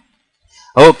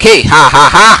 Okay. Ha ha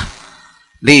ha.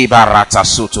 Liberata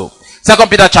soto. 2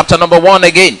 Peter chapter number 1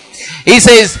 again. He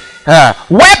says,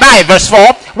 whereby, verse 4,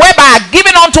 whereby are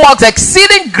given unto us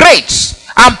exceeding great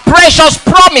and precious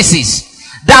promises,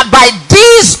 that by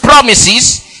these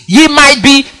promises ye might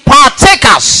be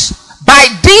partakers. By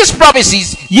these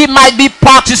promises ye might be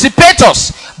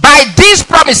participators. By these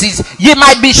promises ye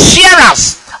might be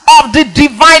sharers of the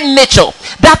divine nature.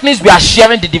 That means we are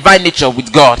sharing the divine nature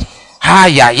with God.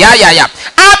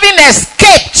 Having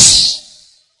escaped.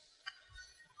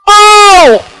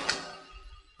 Oh,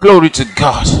 glory to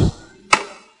God.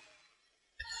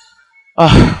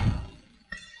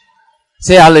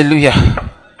 Say hallelujah.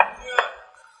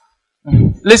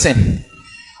 Listen,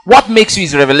 what makes you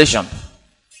his revelation?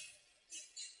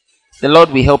 The Lord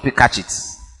will help you catch it.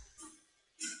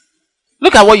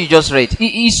 Look at what you just read.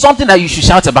 It's something that you should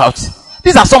shout about.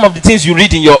 These are some of the things you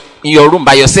read in your room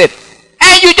by yourself.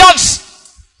 And you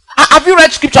just, have you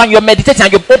read scripture and you're meditating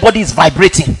and your whole body is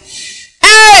vibrating?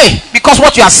 Hey! Because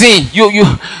what you are seeing, you're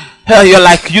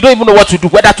like, you don't even know what to do,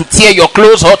 whether to tear your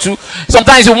clothes or to,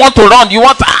 sometimes you want to run,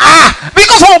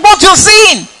 because of what you're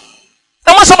seeing.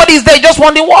 And when somebody is there, just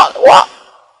wondering, what's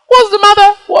the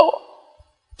matter?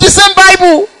 The same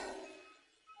Bible.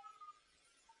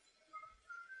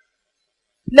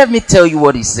 Let me tell you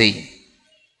what he's saying.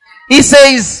 He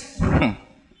says,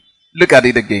 look at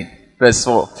it again, verse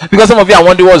 4. Because some of you are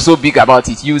wondering what's so big about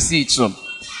it. You'll see it soon.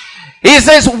 He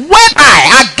says, whereby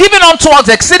are given unto us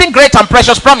exceeding great and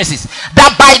precious promises,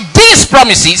 that by these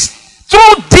promises,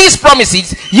 through these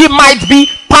promises, ye might be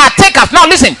partakers. Now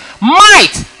listen,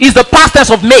 might is the past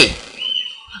tense of may.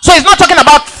 So he's not talking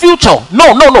about future.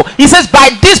 No. He says, by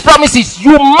these promises,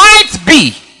 you might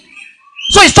be.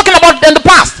 So he's talking about in the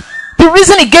past. The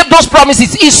reason he gave those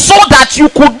promises is so that you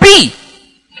could be.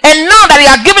 And now that he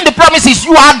has given the promises,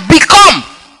 you have become.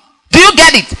 Do you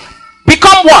get it?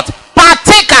 Become what?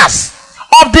 Partakers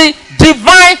of the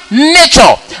divine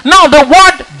nature. Now the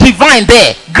word divine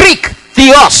there, Greek,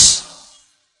 theos.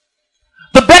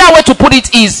 The better way to put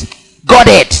it is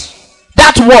Godhead.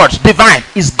 That word divine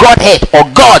is Godhead or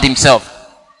God himself.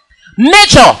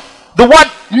 Nature, the word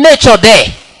nature there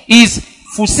is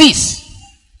physis.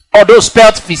 Although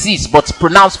spelled physis, but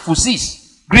pronounced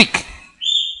physis, Greek.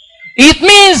 It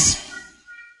means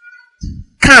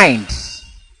kind.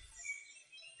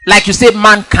 Like you say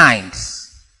mankind.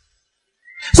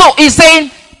 So he's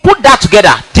saying, put that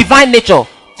together. Divine nature,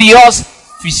 theos,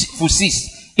 physis.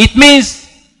 It means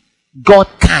God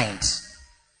kind.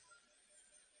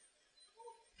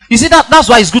 You see, that's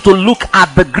why it's good to look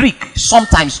at the Greek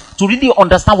sometimes to really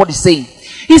understand what he's saying.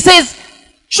 He says,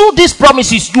 through these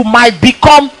promises, you might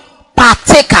become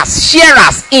partakers,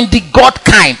 sharers in the God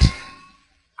kind.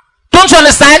 Don't you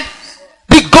understand?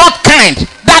 The God kind.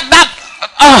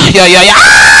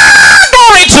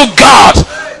 Glory to God.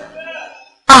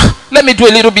 Let me do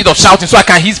a little bit of shouting so I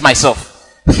can ease myself.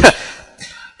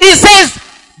 It says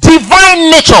divine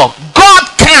nature, God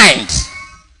kind.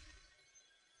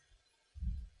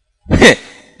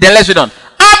 Then let's read on.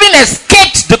 Having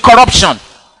escaped the corruption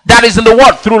that is in the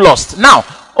world through lust. Now,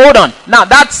 hold on. Now,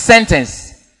 that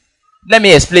sentence, let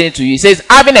me explain it to you. It says,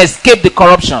 having escaped the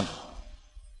corruption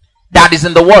that is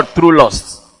in the world through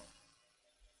lust.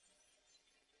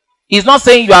 He's not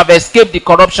saying you have escaped the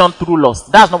corruption through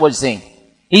lust. That's not what he's saying.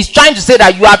 He's trying to say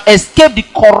that you have escaped the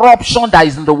corruption that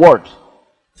is in the world.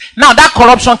 Now, that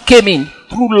corruption came in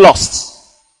through lust.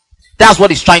 That's what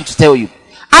he's trying to tell you.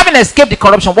 Having escaped the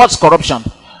corruption, what's corruption?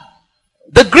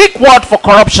 The Greek word for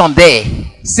corruption there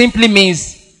simply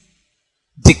means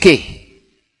decay.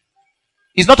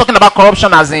 He's not talking about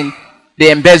corruption as in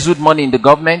they embezzled money in the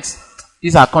government.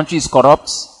 This our country is corrupt.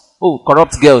 Oh,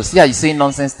 corrupt girls. Yeah, you're saying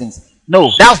nonsense things.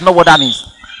 No, that's not what that means.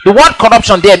 The word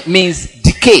corruption there means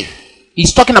decay.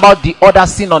 He's talking about the other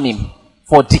synonym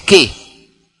for decay.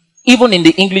 Even in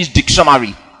the English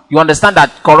dictionary, you understand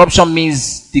that corruption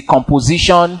means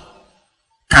decomposition,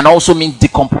 can also mean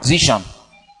decomposition,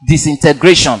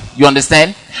 disintegration. You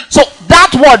understand? So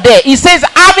that word there, it says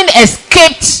having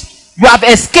escaped, you have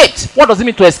escaped. What does it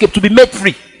mean to escape? To be made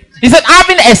free. He said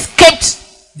having escaped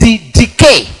the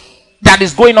decay that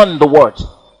is going on in the world,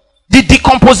 the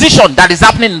decomposition that is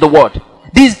happening in the world,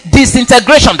 this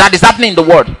disintegration that is happening in the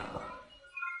world.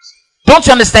 Don't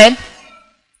you understand?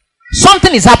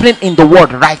 Something is happening in the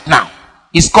world right now.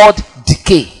 It's called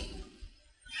decay.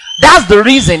 That's the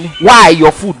reason why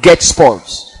your food gets spoiled.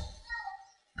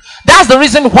 That's the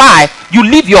reason why you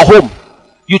leave your home,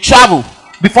 you travel,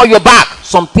 before you're back,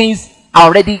 some things are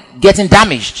already getting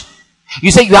damaged.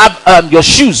 You say you have your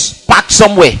shoes packed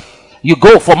somewhere. You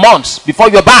go for months before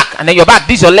you're back, and then you're back.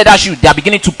 These are your leather shoes. They are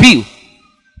beginning to peel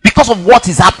because of what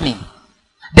is happening.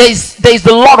 There is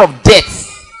a lot of death.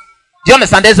 Do you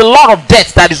understand? There's a lot of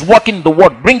death that is working in the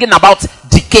world, bringing about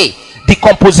decay,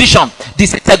 decomposition,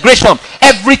 disintegration.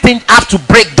 Everything has to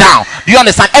break down. Do you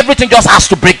understand? Everything just has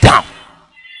to break down.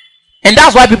 And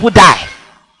that's why people die.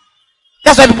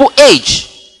 That's why people age.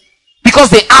 Because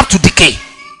they have to decay.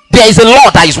 There is a law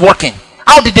that is working.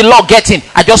 How did the law get in?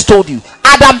 I just told you.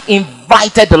 Adam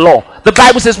invited the law. The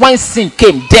Bible says when sin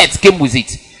came, death came with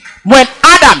it. When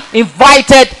Adam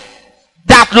invited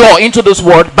that law into this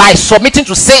world by submitting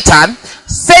to Satan,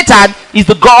 Satan is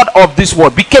the god of this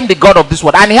world, became the god of this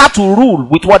world, and he had to rule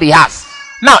with what he has.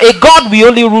 Now, a god will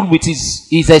only rule with his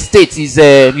estate, his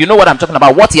you know what I'm talking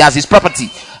about, what he has, his property,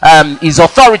 his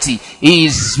authority,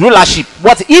 his rulership.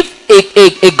 What if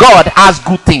a god has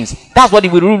good things? That's what he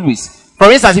will rule with.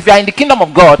 For instance, if you are in the kingdom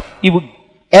of God, he will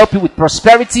help you with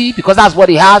prosperity because that's what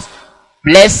he has,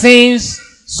 blessings,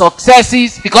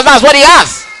 successes, because that's what he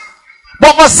has.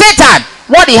 But for Satan,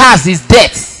 what he has is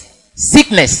death,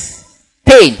 sickness,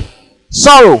 pain,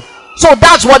 sorrow. So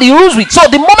that's what he rules with. So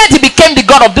the moment he became the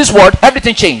god of this world,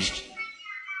 everything changed.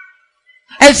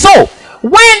 And so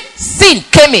when sin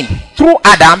came in through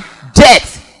Adam,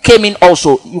 death came in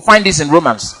also. You find this in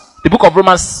Romans. The book of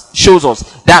Romans shows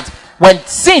us that when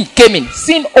sin came in,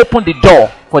 sin opened the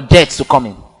door for death to come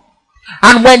in.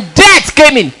 And when death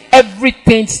came in,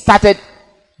 everything started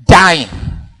dying.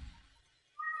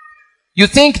 You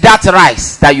think that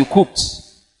rice that you cooked,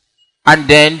 and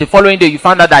then the following day you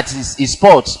found out that it's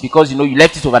spoiled because you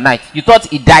left it overnight. You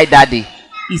thought it died that day.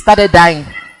 It started dying.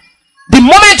 The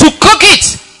moment you cook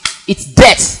it, its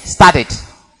death started.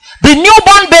 The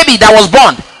newborn baby that was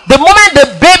born, the moment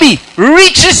the baby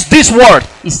reaches this world,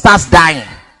 it starts dying.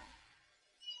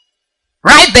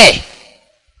 Right there.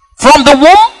 From the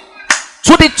womb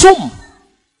to the tomb.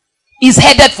 Is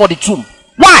headed for the tomb.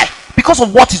 Why? Because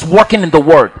of what is working in the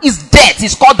world. It's death.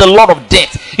 It's called the Lord of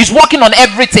death. He's working on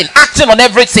everything, acting on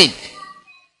everything.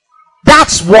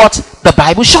 That's what the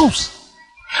Bible shows.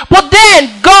 But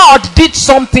then God did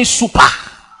something super.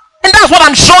 And that's what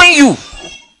I'm showing you.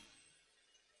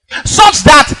 Such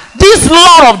that this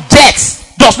Lord of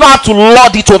death does not have to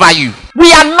lord it over you.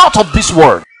 We are not of this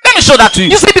world. Let me show that to you.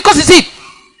 You see, because you see,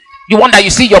 you wonder, you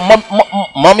see your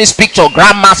mommy's picture,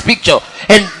 grandma's picture,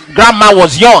 and grandma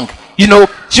was young.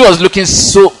 She was looking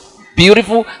so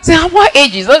beautiful. Say, what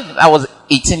age is that? I was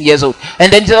 18 years old.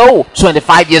 And then,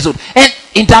 25 years old. And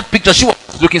in that picture, she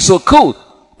was looking so cool.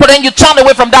 But then you turn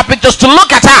away from that picture to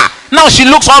look at her. Now she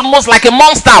looks almost like a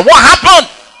monster. What happened?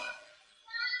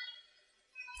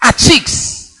 Her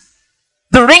cheeks,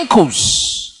 the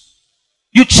wrinkles.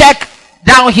 You check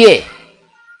down here.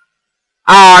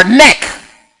 our neck,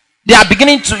 you are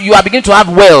beginning to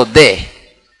have well there.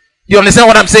 You understand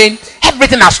what I'm saying?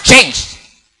 Everything has changed.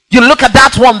 You look at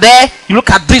that one there, you look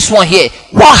at this one here.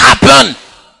 What happened?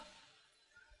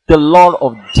 The Lord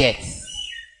of death.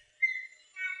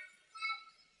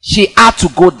 She had to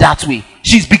go that way.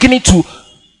 She's beginning to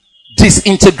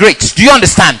disintegrate. Do you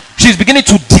understand? She's beginning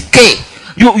to decay.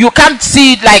 You can't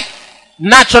see it like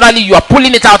naturally you are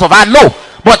pulling it out of her. No.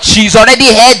 But she's already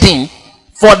heading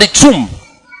for the tomb.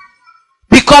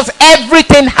 Because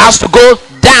everything has to go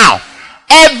down.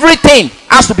 Everything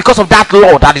has to, because of that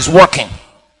law that is working.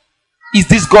 Is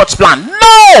this God's plan?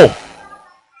 No.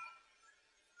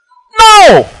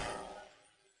 No.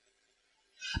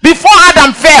 Before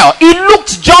Adam fell, he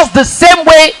looked just the same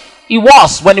way he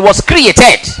was when he was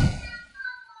created.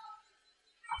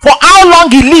 For how long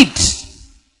he lived,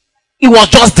 it was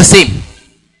just the same.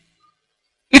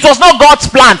 It was not God's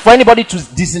plan for anybody to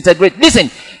disintegrate. Listen,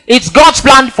 it's God's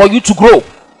plan for you to grow,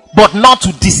 but not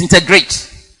to disintegrate.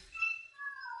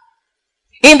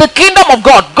 In the kingdom of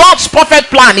God, God's perfect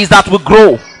plan is that we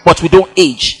grow, but we don't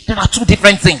age. There are two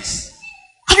different things.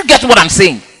 Are you getting what I'm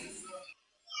saying?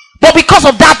 But because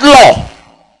of that law,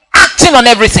 acting on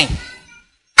everything,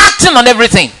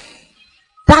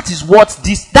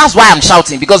 that's why I'm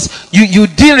shouting, because you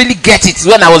didn't really get it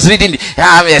when I was reading.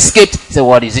 I escaped. Say,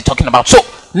 what is he talking about? So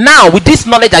now, with this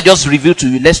knowledge I just revealed to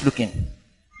you, let's look in.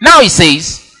 Now he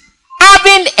says,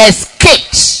 having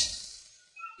escaped,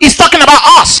 he's talking about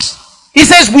us. He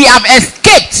says we have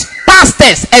escaped, past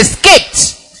tense,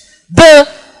 escaped the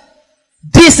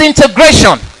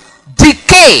disintegration,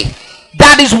 decay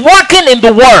that is working in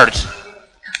the world.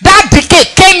 That decay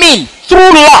came in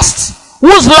through lust.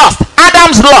 Who's lost?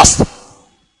 Adam's lost.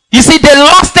 You see, they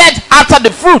lusted after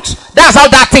the fruit. That's how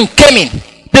that thing came in.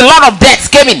 The Lord of death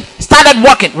came in, started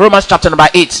working. Romans chapter number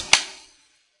 8.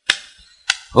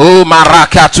 Oh,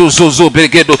 Marakatu Zozo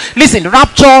Begedo. Listen,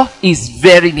 rapture is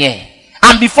very near.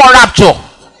 And before rapture,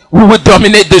 we will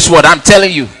dominate this world. I'm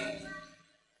telling you.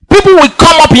 People will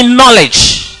come up in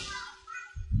knowledge.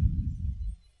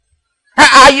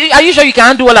 Are you sure you can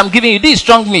handle what I'm giving you? This is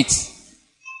strong meat.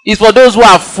 It's for those who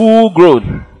are full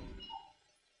grown.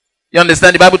 You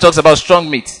understand? The Bible talks about strong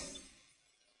meat.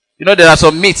 You know, there are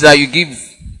some meats that you give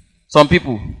some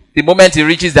people. The moment it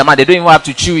reaches their mouth, they don't even have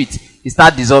to chew it. It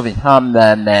starts dissolving. But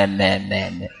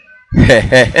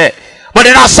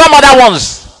there are some other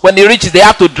ones. When it reaches, they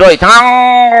have to draw it.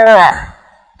 That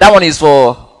one is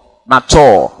for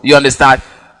mature. You understand?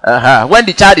 When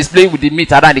the child is playing with the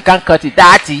meat around, they can't cut it.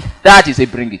 That is a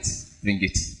bring it.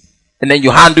 And then you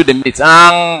handle the meat.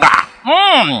 Some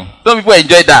people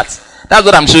enjoy that. That's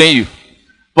what I'm showing you.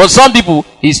 But some people,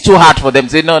 it's too hard for them.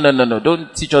 Say, no.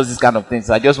 Don't teach us this kind of things.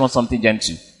 I just want something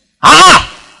gentle.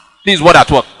 This is what at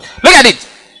work. Look at it.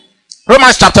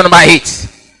 Romans chapter number 8.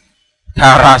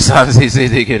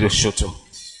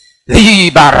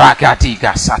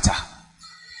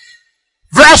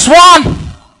 Verse 1.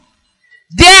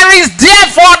 There is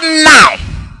therefore now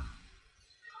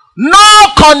no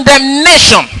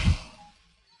condemnation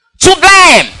to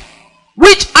them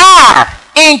which are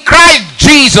in Christ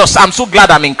Jesus. I'm so glad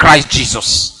I'm in Christ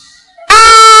Jesus.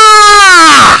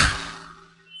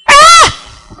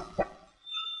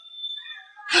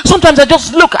 Sometimes I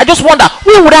just wonder,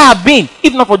 where would I have been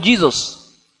if not for Jesus?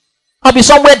 I'll be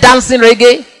somewhere dancing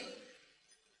reggae.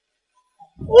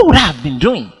 What would I have been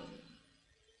doing?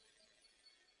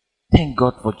 Thank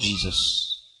God for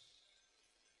Jesus.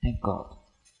 Thank God.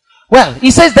 Well,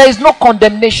 he says there is no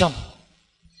condemnation.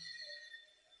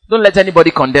 Don't let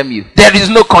anybody condemn you. There is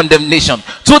no condemnation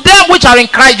to them which are in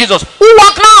Christ Jesus, who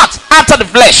walk not after the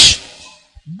flesh,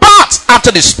 but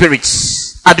after the Spirit.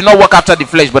 I do not walk after the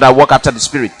flesh, but I walk after the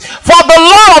Spirit. For the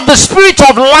Lord of the Spirit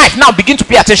of life. Now begin to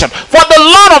pay attention. For the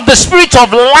Lord of the Spirit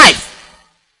of life.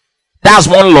 That's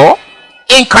one law.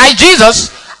 In Christ Jesus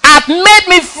hath made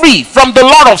me free from the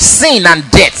law of sin and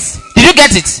death. Did you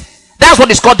get it? That's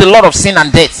what is called the law of sin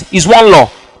and death. It's one law.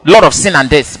 Law of sin and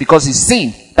death. Because it's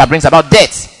sin that brings about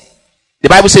death. The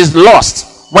Bible says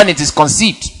lust, when it is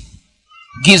conceived,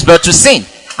 gives birth to sin.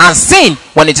 And sin,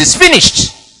 when it is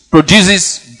finished,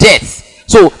 produces death.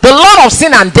 So the law of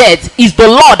sin and death is the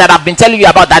law that I've been telling you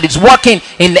about, that is working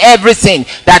in everything,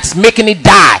 that's making it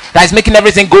die, that is making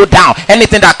everything go down.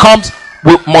 Anything that comes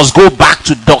must go back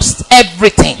to dust.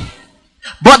 Everything.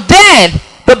 But then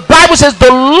the Bible says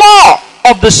the law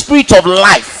of the Spirit of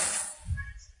life.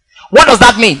 What does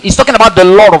that mean? It's talking about the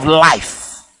law of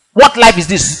life. What life is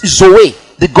this? Zoe,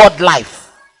 the God life.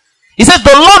 He says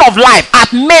the Lord of life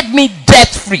hath made me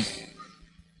death free.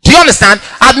 Do you understand?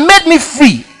 Hath made me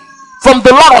free from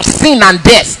the law of sin and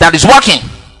death that is working.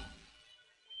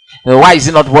 Why is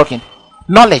it not working?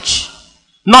 Knowledge.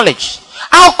 Knowledge.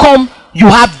 How come you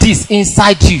have this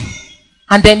inside you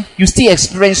and then you still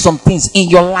experience some things in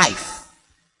your life?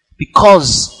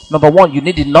 Because number one, you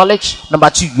need the knowledge. Number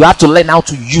two, you have to learn how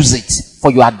to use it for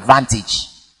your advantage.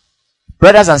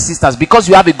 Brothers and sisters, because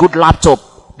you have a good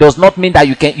laptop does not mean that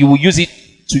you will use it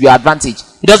to your advantage.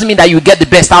 It doesn't mean that you will get the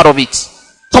best out of it.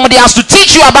 Somebody has to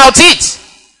teach you about it.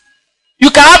 You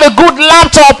can have a good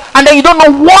laptop and then you don't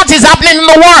know what is happening in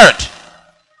the world.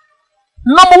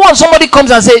 Number one, somebody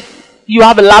comes and says, you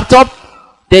have a laptop?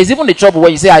 There is even a trouble where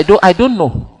you say, I don't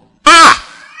know.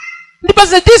 The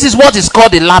person says, this is what is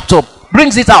called a laptop.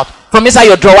 Brings it out from inside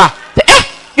your drawer. Say,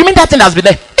 you mean that thing has been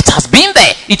there? It has been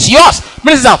there. It's yours.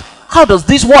 Brings it out. How does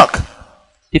this work?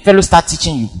 The fellow starts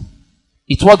teaching you.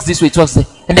 It works this way, it works there.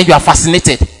 And then you are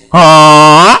fascinated.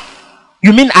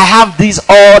 You mean I have this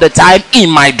all the time in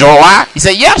my drawer? He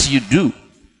said, yes, you do.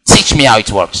 Teach me how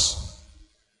it works.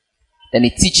 Then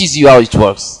he teaches you how it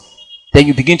works. Then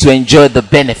you begin to enjoy the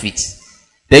benefits.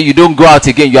 Then you don't go out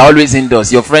again. You're always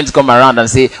indoors. Your friends come around and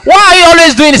say, why are you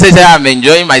always doing this? I say, I'm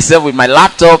enjoying myself with my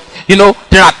laptop. You know,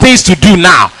 there are things to do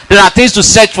now. There are things to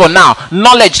search for now.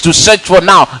 Knowledge to search for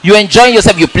now. You're enjoying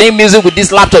yourself. You're playing music with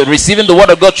this laptop. Receiving the word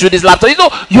of God through this laptop. You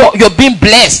know, you're being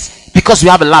blessed because you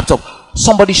have a laptop.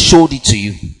 Somebody showed it to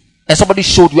you. And somebody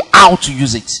showed you how to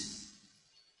use it.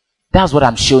 That's what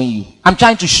I'm showing you. I'm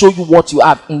trying to show you what you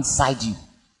have inside you.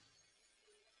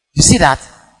 You see that?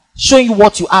 Showing you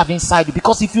what you have inside you.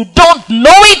 Because if you don't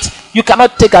know it, you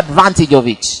cannot take advantage of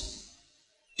it.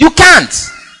 You can't.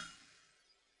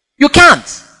 You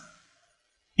can't.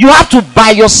 You have to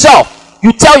by yourself.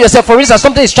 You tell yourself, for instance,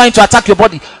 something is trying to attack your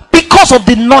body. Because of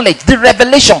the knowledge, the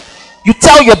revelation, you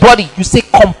tell your body, you say,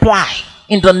 comply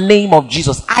in the name of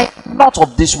Jesus. I am not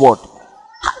of this world.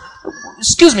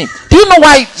 Excuse me. Do you know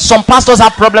why some pastors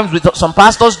have problems with some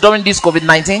pastors during this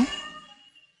COVID-19?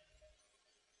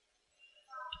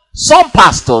 Some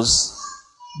pastors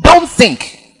don't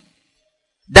think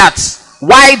that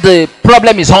why the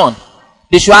problem is on,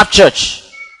 they should have church.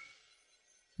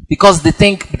 Because they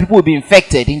think the people will be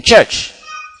infected in church.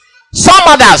 Some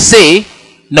others say,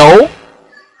 no,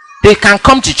 they can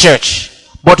come to church,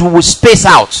 but we will space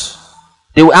out.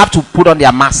 They will have to put on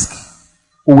their mask.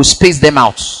 We will space them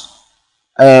out.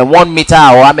 1 meter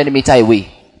or how many meters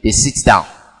away. They sit down.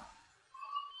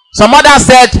 Some others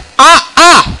said,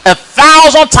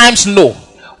 1,000 times no.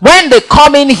 When they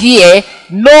come in here,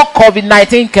 no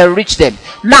COVID-19 can reach them.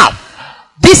 Now,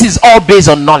 this is all based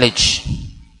on knowledge.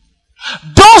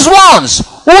 Those ones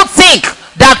who think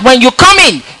that when you come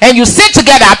in and you sit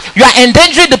together, you are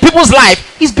endangering the people's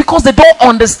life, is because they don't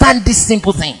understand this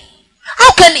simple thing.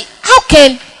 How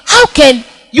can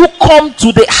you come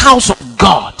to the house of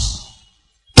God?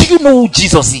 Do you know who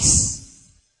Jesus is?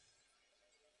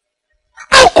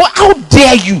 How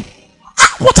dare you?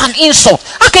 What an insult.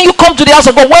 How can you come to the house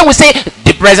of God when we say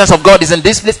the presence of God is in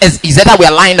this place? Is that we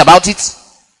are lying about it?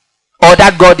 Or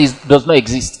that God does not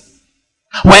exist?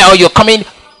 Well, you're coming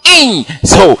in.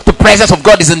 So the presence of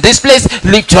God is in this place.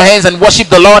 Lift your hands and worship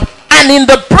the Lord. And in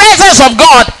the presence of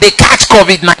God, they catch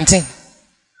COVID-19.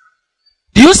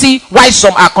 Do you see why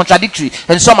some are contradictory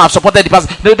and some have supported the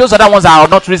pastor? Those other ones are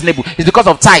not reasonable. It's because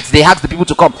of tithes. They ask the people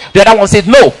to come. The other one said,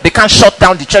 no, they can't shut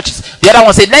down the churches. The other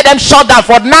one said, let them shut down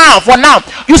for now.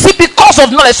 You see, because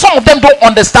of knowledge, some of them don't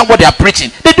understand what they are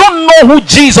preaching. They don't know who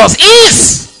Jesus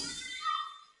is.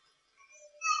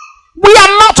 We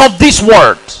are not of this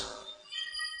world.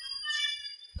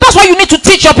 That's why you need to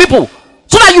teach your people,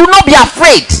 so that you will not be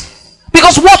afraid.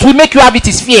 Because what will make you have it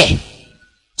is fear.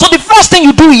 So the first thing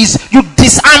you do is you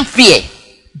disarm fear.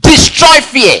 Destroy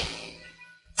fear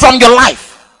from your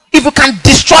life. If you can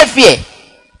destroy fear,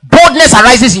 boldness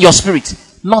arises in your spirit.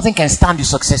 Nothing can stand you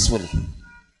successfully.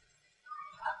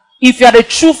 If you are a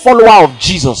true follower of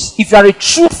Jesus, if you are a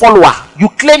true follower, you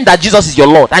claim that Jesus is your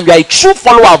Lord, and you are a true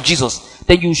follower of Jesus,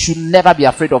 then you should never be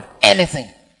afraid of anything.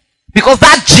 Because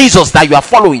that Jesus that you are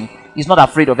following is not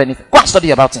afraid of anything. Go and study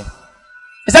about him.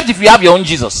 Except if you have your own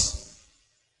Jesus.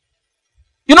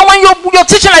 You know, when you're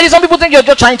teaching like this, some people think you're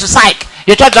just trying to psych.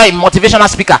 You're trying to be a motivational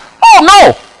speaker. Oh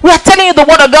no! We are telling you the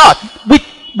word of God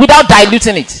without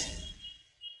diluting it.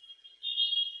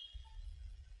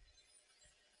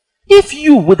 If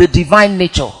you, with the divine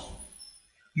nature,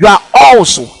 you are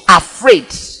also afraid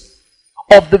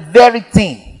of the very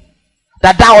thing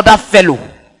that other fellow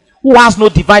who has no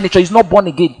divine nature is not born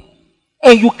again,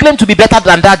 and you claim to be better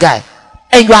than that guy,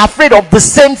 and you are afraid of the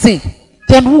same thing,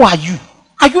 then who are you?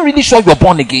 Are you really sure you are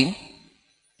born again?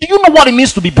 Do you know what it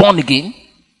means to be born again?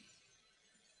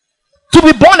 To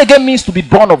be born again means to be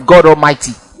born of God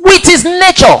Almighty with his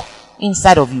nature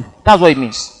inside of you. That's what it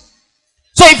means.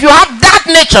 So if you have that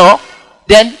nature,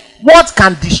 then what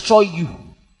can destroy you?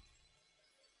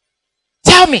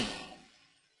 Tell me.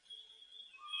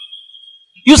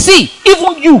 You see,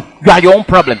 even you are your own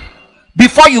problem.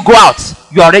 Before you go out,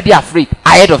 you're already afraid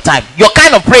ahead of time. Your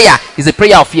kind of prayer is a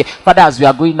prayer of fear. Father, as we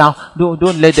are going now,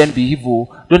 don't let them be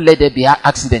evil. Don't let there be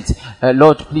accidents.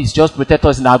 Lord, please just protect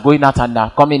us in our going out and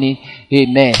coming in.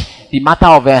 Amen. The matter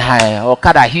of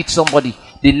Okada hit somebody,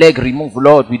 the leg removed.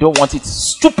 Lord, we don't want it.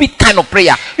 Stupid kind of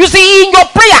prayer. You see, in your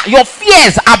prayer, your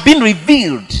fears are being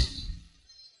revealed.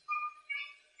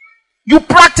 You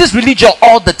practice religion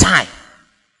all the time.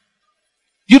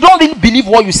 You don't really believe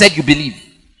what you said you believe.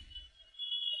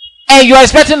 And you are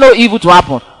expecting no evil to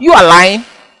happen. You are lying.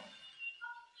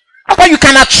 That's why you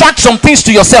can attract some things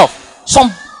to yourself.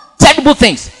 Some terrible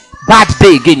things. Bad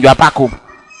day again, you are back home.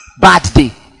 Bad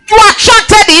day. You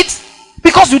attracted it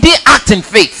because you didn't act in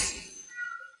faith.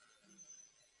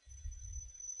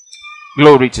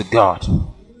 Glory to God.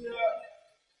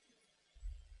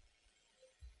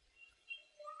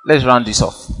 Let's round this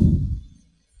off.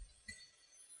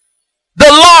 The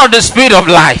Lord, the Spirit of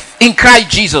life, in Christ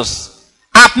Jesus,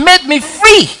 hath made me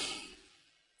free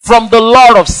from the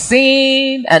law of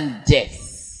sin and death.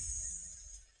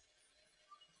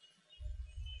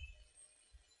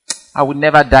 I would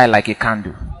never die like a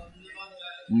candle.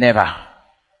 Never.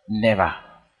 Never.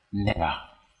 Never.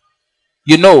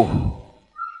 You know,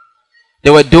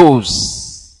 there were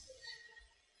those,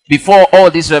 before all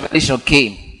this revelation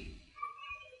came,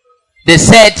 they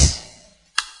said,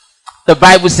 the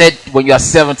Bible said when you are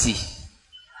 70,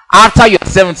 after you are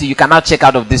 70, you cannot check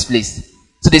out of this place.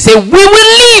 So they say, we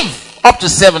will live up to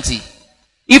 70.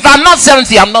 If I'm not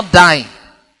 70, I'm not dying.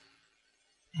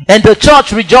 And the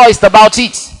church rejoiced about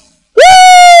it. Woo!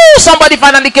 Somebody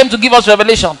finally came to give us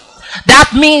revelation.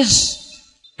 That means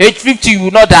age 50 you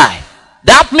will not die.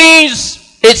 That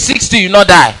means age 60 you will not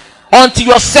die. Until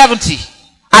you're 70.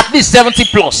 At least 70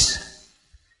 plus.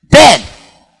 Then,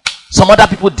 some other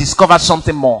people discovered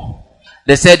something more.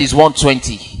 They said it's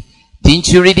 120. Didn't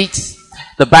you read it?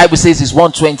 The Bible says it's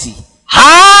 120.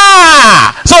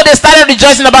 Ha! So they started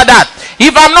rejoicing about that.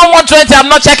 If I'm not 120, I'm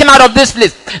not checking out of this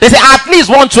place. They say at least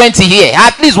 120 here.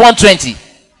 At least 120.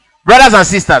 Brothers and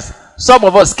sisters, some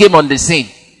of us came on the scene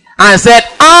and said,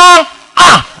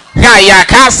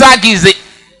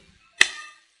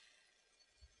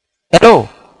 hello?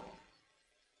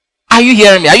 Are you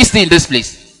hearing me? Are you still in this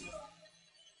place?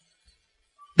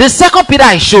 The second Peter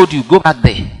I showed you, go back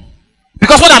there.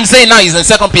 Because what I'm saying now is in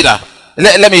second Peter.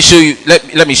 Let me show you.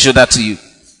 Let me show that to you.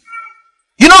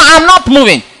 You know, I'm not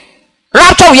moving.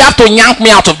 Rapture, we have to yank me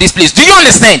out of this place. Do you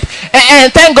understand?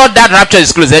 And thank God that rapture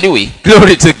is closed anyway.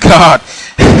 Glory to God.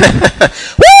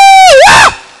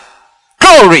 Woo!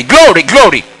 Glory, glory,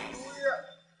 glory.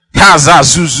 Kaza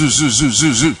zuzu zuzu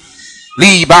zuzu.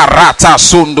 Libarata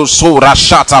sondo sora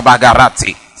shata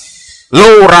bagarati.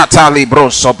 Lorata libro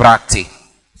sobrati.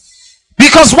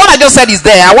 Because what I just said is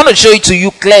there. I want to show it to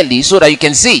you clearly so that you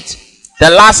can see it. The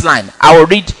last line. I will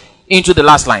read into the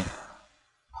last line.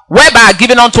 Whereby are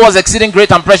given unto us exceeding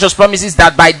great and precious promises,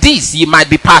 that by this ye might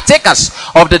be partakers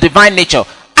of the divine nature,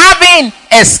 having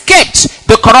escaped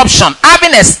the corruption,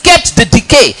 having escaped the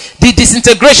decay, the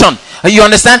disintegration. You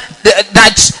understand?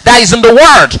 That is in the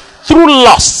world through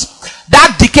lust.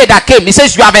 That decay that came, he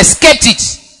says you have escaped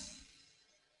it.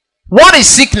 What is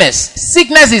sickness?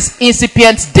 Sickness is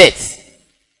incipient death.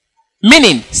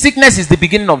 Meaning, sickness is the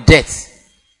beginning of death.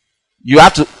 You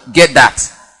have to get that.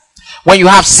 When you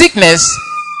have sickness,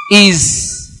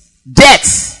 is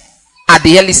death at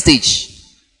the early stage.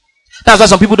 That's why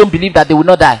some people don't believe that they will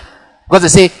not die. Because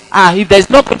they say, if there is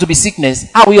not going to be sickness,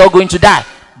 how are we all going to die?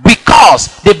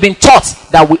 Because they've been taught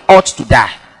that we ought to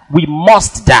die. We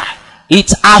must die.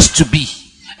 It has to be.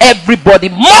 Everybody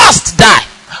must die.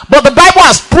 But the Bible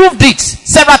has proved it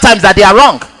several times that they are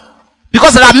wrong.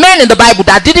 Because there are men in the Bible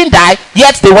that didn't die,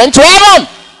 yet they went to heaven.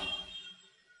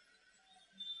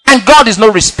 And God is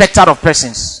no respecter of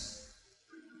persons.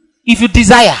 If you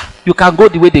desire, you can go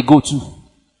the way they go too.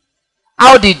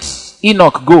 How did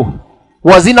Enoch go?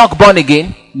 Was Enoch born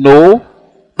again? No.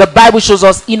 The Bible shows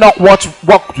us Enoch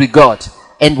walked with God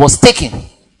and was taken.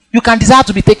 You can desire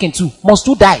to be taken too. Must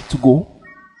you die to go?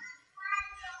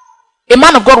 A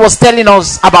man of God was telling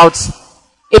us about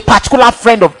a particular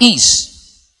friend of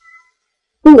his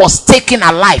who was taken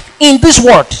alive in this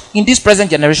world, in this present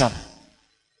generation.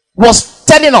 Was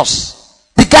telling us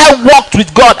the guy walked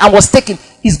with God and was taken.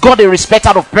 Is God a respecter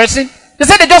of person? They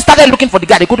said they just started looking for the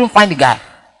guy. They couldn't find the guy.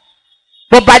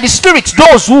 But by the Spirit,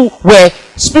 those who were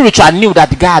spiritual knew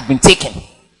that the guy had been taken.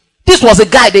 This was a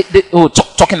guy,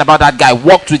 talking about that guy,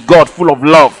 walked with God, full of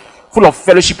love, full of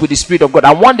fellowship with the Spirit of God.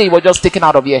 And one day he was just taken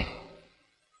out of here.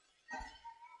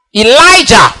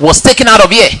 Elijah was taken out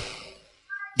of here.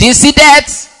 Do you see that?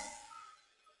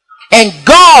 And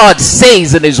God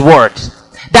says in his word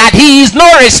that he is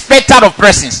no respecter of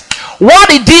persons. What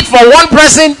he did for one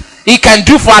person, he can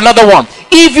do for another one.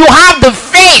 If you have the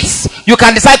faith, you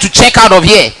can decide to check out of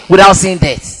here without seeing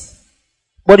death.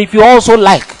 But if you also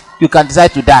like, you can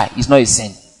decide to die. It's not a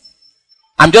sin.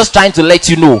 I'm just trying to let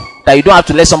you know that you don't have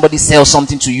to let somebody sell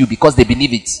something to you because they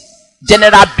believe it.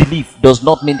 General belief does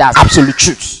not mean that's absolute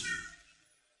truth.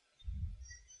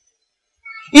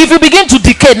 If you begin to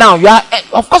decay now, you are,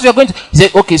 of course, you are going to say,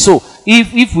 okay, so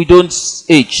if we don't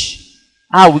age,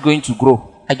 how are we going to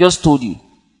grow? I just told you,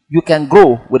 you can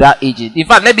grow without aging. In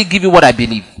fact, let me give you what I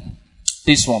believe.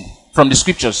 This one from the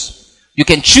scriptures. You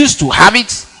can choose to have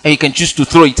it and you can choose to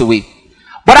throw it away.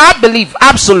 But I believe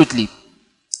absolutely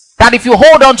that if you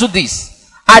hold on to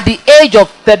this, at the age of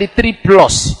 33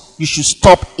 plus, you should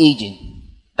stop aging.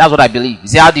 That's what I believe. You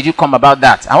see, how did you come about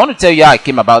that? I want to tell you how I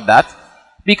came about that.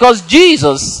 Because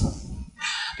Jesus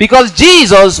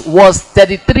was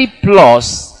 33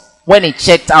 plus when he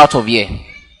checked out of here.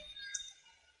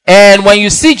 And when you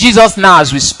see Jesus now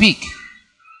as we speak,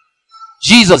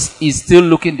 Jesus is still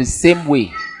looking the same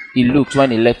way he looked when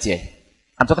he left here.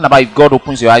 I'm talking about if God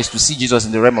opens your eyes to see Jesus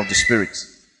in the realm of the spirit.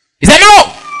 He said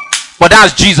no! But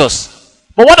that's Jesus.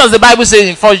 But what does the Bible say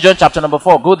in 1 John chapter number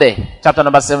 4? Go there. Chapter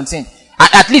number 17.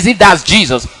 At least if that's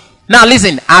Jesus. Now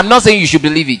listen, I'm not saying you should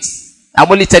believe it.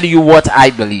 I'm only telling you what I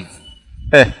believe.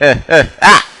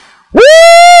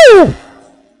 Woo!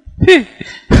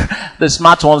 The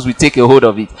smart ones will take a hold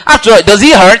of it. After all, does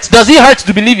it hurt? Does it hurt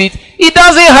to believe it? It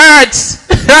doesn't hurt.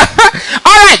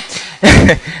 All right.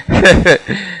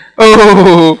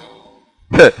 Oh.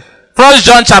 1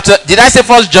 John chapter. Did I say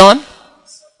 1 John?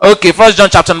 Okay, 1 John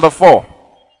chapter number 4.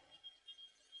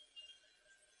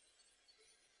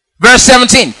 Verse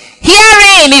 17.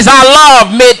 Herein is our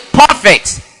love made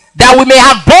perfect, that we may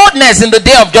have boldness in the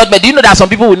day of judgment. Do you know that some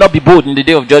people will not be bold in the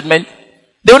day of judgment?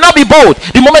 They will not be bold.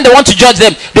 The moment they want to judge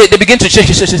them, they begin to shake.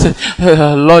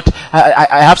 Lord,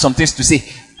 I have some things to say.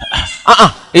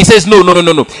 He says, no.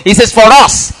 He says, for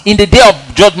us, in the day of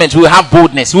judgment, we will have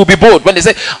boldness. We will be bold. When they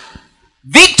say,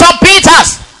 Victor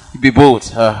Peters, be bold.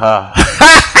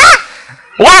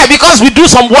 Why? Because we do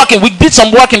some working. We did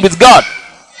some working with God.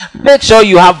 Make sure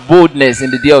you have boldness in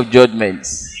the day of judgment.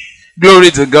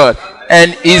 Glory to God.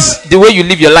 And it's the way you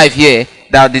live your life here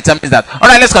that determines that. All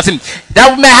right, let's continue.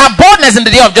 That we may have boldness in the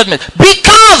day of judgment.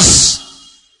 Because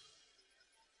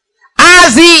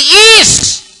as he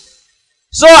is,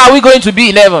 so are we going to be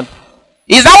in heaven.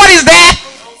 Is that what is there?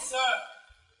 No, sir.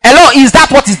 Hello, is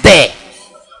that what is there?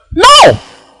 No.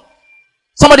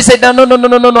 Somebody said, no,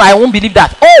 I won't believe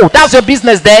that. Oh, that's your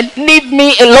business then. Leave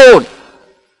me alone.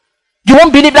 You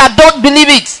won't believe that. Don't believe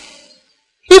it.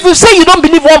 If you say you don't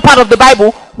believe one part of the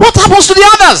Bible, what happens to the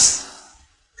others?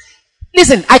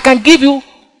 Listen, I can give you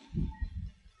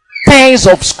tens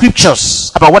of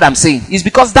scriptures about what I'm saying. It's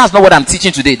because that's not what I'm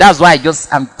teaching today. That's why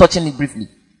I'm touching it briefly.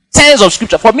 Tens of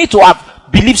scripture. For me to have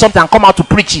believed something and come out to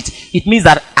preach it, it means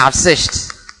that I've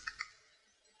searched.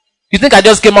 You think I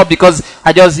just came up because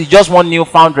it's just one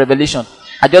newfound revelation?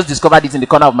 I just discovered it in the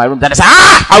corner of my room. Then I said,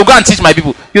 I'll go and teach my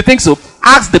people. You think so?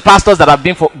 Ask the pastors that have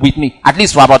been with me, at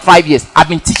least for about 5 years. I've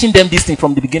been teaching them this thing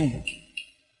from the beginning.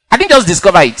 I didn't just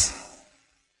discover it. It's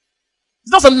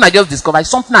not something I just discovered. It's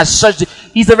something I searched.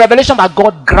 It's a revelation that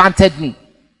God granted me.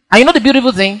 And you know the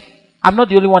beautiful thing? I'm not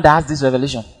the only one that has this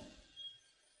revelation.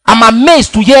 I'm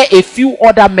amazed to hear a few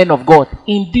other men of God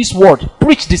in this world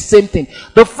preach the same thing.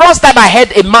 The first time I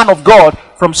heard a man of God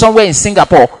from somewhere in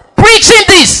Singapore preaching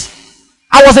this,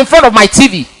 I was in front of my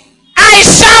TV. I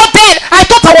shouted. I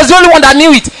thought I was the only one that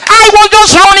knew it. I was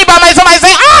just running by myself. I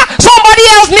said, somebody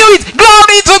else knew it.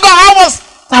 Glory to God.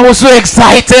 I was so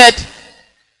excited.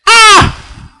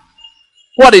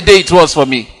 What a day it was for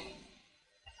me.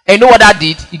 And you know what that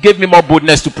did? It gave me more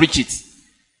boldness to preach it.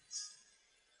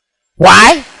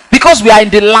 Why? Because we are in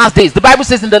the last days. The Bible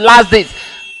says in the last days,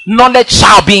 knowledge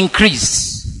shall be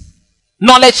increased.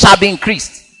 Knowledge shall be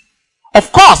increased.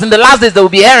 Of course, in the last days there will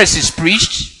be heresies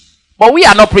preached. But we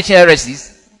are not preaching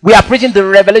heresies. We are preaching the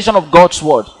revelation of God's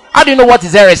word. How do you know what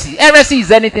is heresy? Heresy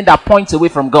is anything that points away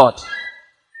from God.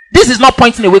 This is not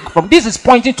pointing away from. This is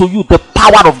pointing to you the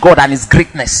power of God and his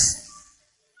greatness.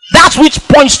 That which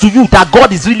points to you that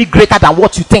God is really greater than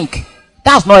what you think.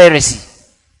 That's not heresy.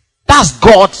 That's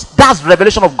God. That's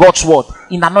revelation of God's word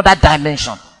in another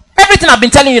dimension. Everything I've been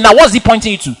telling you now, what's he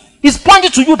pointing you to? He's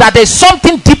pointing to you that there's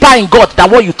something deeper in God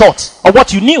than what you thought or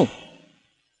what you knew.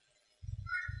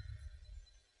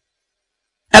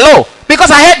 Hello? Because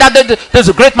I heard that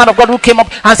there's a great man of God who came up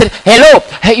and said, hello.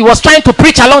 He was trying to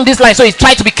preach along this line, so he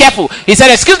tried to be careful. He said,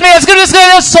 excuse me,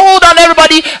 hold on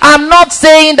everybody. I'm not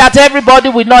saying that everybody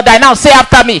will not die. Now say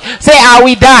after me. Say, I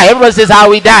will die. Everybody says, I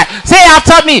will die. Say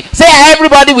after me. Say,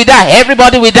 everybody will die.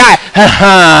 Everybody will die.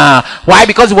 Why?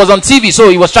 Because he was on TV, so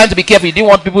he was trying to be careful. He didn't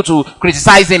want people to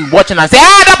criticize him, watching and say,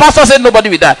 that pastor said nobody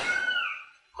will die.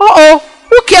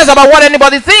 Who cares about what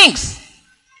anybody thinks?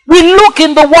 We look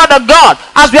in the word of God.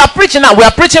 As we are preaching now, we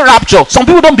are preaching rapture. Some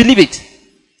people don't believe it.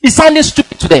 It's sounding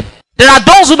stupid to them. There are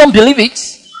those who don't believe it.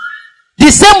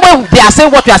 The same way they are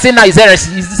saying what we are saying now is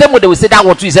heresy. It's the same way they will say that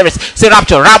one too is heresy. Say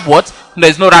rapture. Rap what? There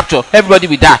is no rapture. Everybody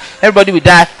will die. Everybody will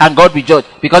die and God will judge.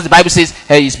 Because the Bible says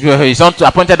he's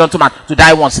appointed unto man to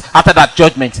die once. After that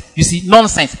judgment. You see,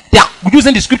 nonsense. They are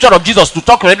using the scripture of Jesus to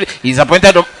talk. He's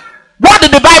appointed. What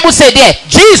did the Bible say there?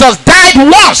 Jesus died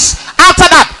once. After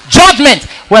that judgment.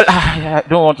 Well, I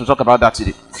don't want to talk about that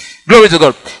today. Glory to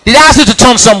God. Did I ask you to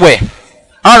turn somewhere?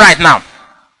 All right, now.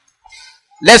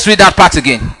 Let's read that part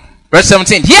again. Verse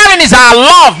 17. Herein is our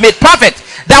love made perfect,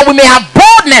 that we may have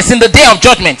boldness in the day of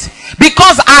judgment.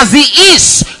 Because as he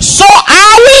is, so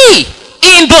are we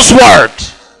in this world.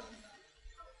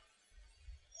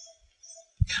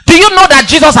 Do you know that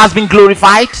Jesus has been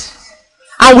glorified?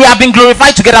 And we have been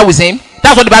glorified together with him?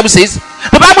 That's what the Bible says.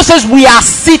 The Bible says we are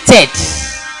seated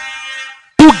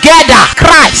together,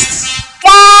 Christ,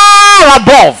 far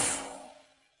above.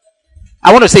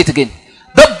 I want to say it again.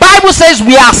 The Bible says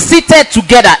we are seated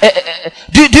together.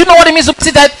 Do you know what it means to be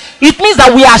seated? It means that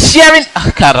we are sharing.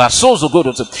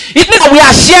 It means that we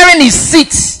are sharing his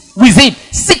seat with him,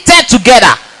 seated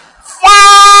together,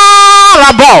 far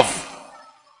above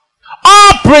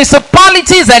all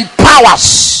principalities and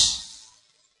powers.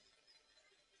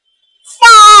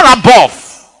 Far above.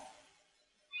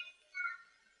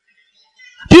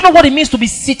 Do you know what it means to be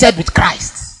seated with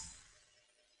Christ?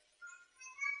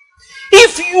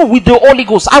 If you with the Holy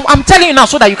Ghost, I'm telling you now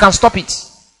so that you can stop it.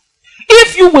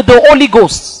 If you with the Holy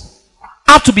Ghost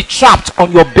have to be trapped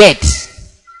on your bed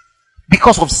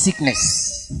because of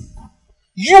sickness,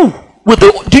 do you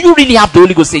really have the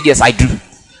Holy Ghost? Say, yes, I do.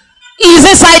 He is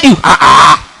inside you.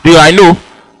 Do I know?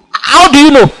 How do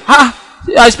you know?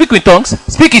 I speak with tongues.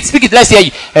 Speak it. Let's hear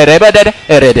you. You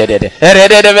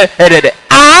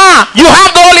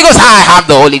have the Holy Ghost. I have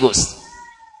the Holy Ghost.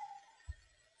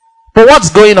 But what's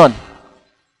going on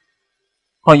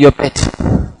your bed?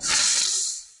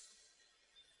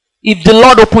 If the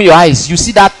Lord open your eyes, you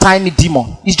see that tiny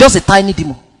demon. It's just a tiny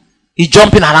demon. He's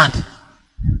jumping around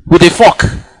with a fork.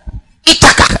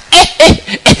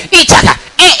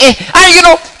 And you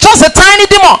know, just a tiny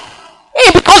demon.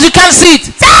 Because you can't see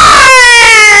it.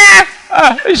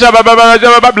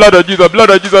 Blood of Jesus, blood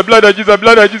of Jesus, blood of Jesus, blood of Jesus,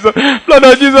 blood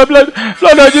of Jesus,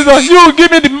 blood of Jesus. You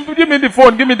give me the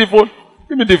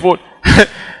phone.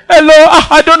 Hello,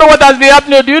 I don't know what has been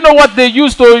happening. Do you know what they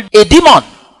used to? A demon.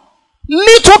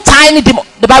 Little tiny demon.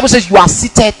 The Bible says you are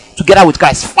seated together with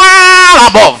Christ. Far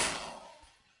above.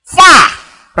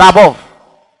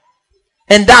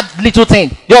 And that little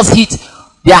thing just hit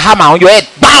their hammer on your head.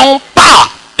 Bam, power.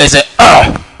 They say,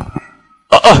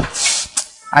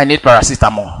 I need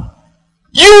paracetamol.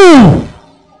 You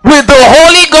with the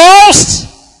Holy Ghost.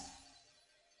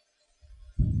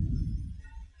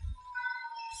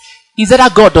 Is it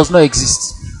that God does not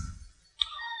exist?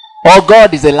 Or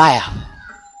God is a liar?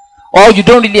 Or you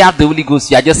don't really have the Holy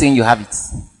Ghost, you are just saying you have it?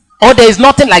 Or there is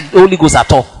nothing like the Holy Ghost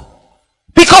at all?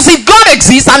 Because if God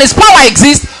exists and his power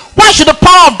exists, why should the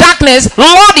power of darkness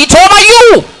lord it over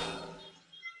you?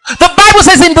 The Bible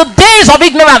says in the days of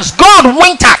ignorance, God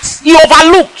winked at, he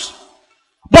overlooked,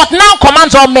 but now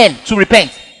commands all men to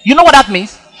repent. You know what that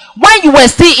means? When you were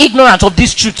still ignorant of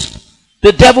this truth,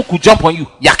 the devil could jump on you,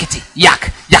 yakety,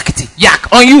 yak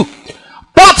on you.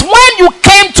 But when you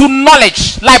came to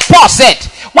knowledge, like Paul said,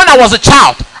 when I was a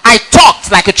child, I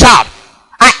talked like a child,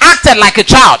 I acted like a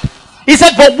child. He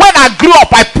said, but when I grew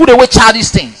up, I put away childish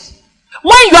things.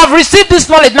 When you have received this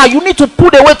knowledge now, you need to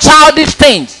put away childish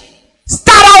things.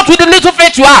 Start out with the little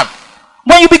faith you have.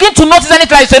 When you begin to notice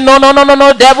anything, you say, no,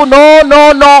 devil,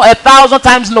 no, 1,000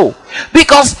 times no.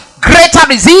 Because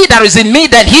greater is he that is in me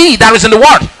than he that is in the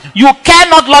world. You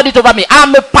cannot lord it over me.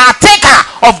 I'm a partaker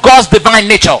of God's divine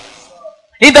nature.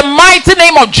 In the mighty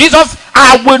name of Jesus,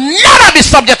 I will never be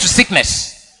subject to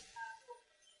sickness.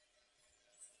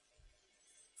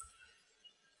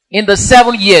 In the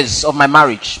 7 years of my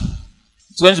marriage,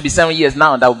 it's going to be 7 years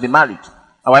now that we'll be married,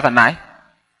 my wife and I.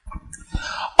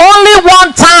 Only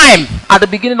one time at the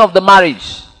beginning of the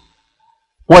marriage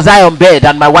was I on bed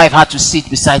and my wife had to sit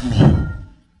beside me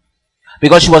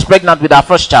because she was pregnant with our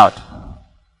first child.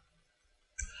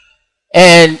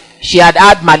 And she had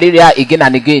had malaria again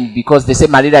and again because they say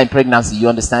malaria in pregnancy, you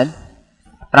understand?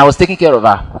 And I was taking care of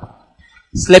her.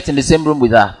 Slept in the same room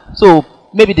with her. So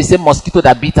maybe the same mosquito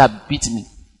that beat her beat me.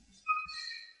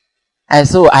 And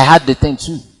so I had the thing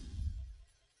too.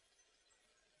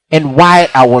 And while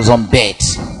I was on bed,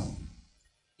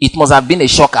 it must have been a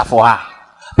shocker for her.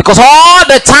 Because all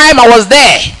the time I was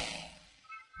there,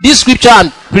 this scripture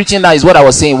I'm preaching now is what I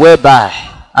was saying, whereby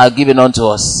are given unto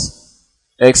us.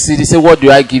 Exceeding, say, what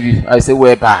do I give you? I say,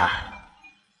 whereby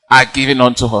are given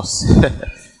unto us.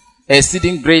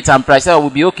 Exceeding great and price. I will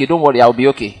be okay. Don't worry, I'll be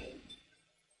okay.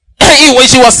 When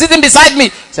she was sitting beside me,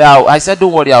 so I said,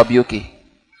 don't worry, I'll be okay.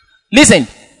 Listen,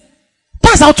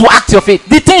 that's how to act your faith.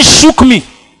 The thing shook me.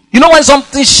 You know when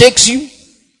something shakes you?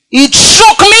 It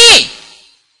shook me.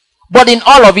 But in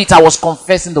all of it, I was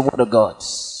confessing the word of God.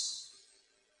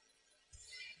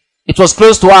 It was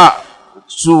close to her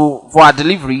for her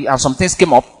delivery, and some things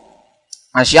came up,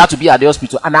 and she had to be at the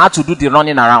hospital, and I had to do the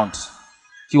running around.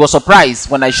 She was surprised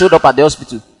when I showed up at the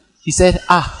hospital. She said,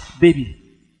 baby,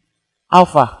 how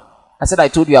far? I said, I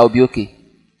told you I will be okay.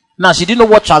 Now, she didn't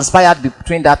know what transpired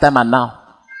between that time and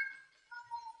now.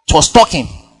 It was talking,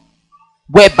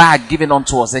 whereby given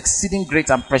unto us exceeding great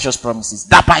and precious promises,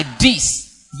 that by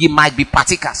this ye might be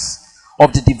partakers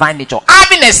of the divine nature,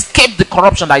 having escaped the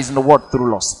corruption that is in the world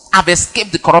through lust. I've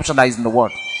escaped the corruption that is in the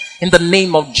world. In the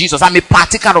name of Jesus, I'm a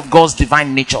partaker of God's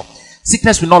divine nature.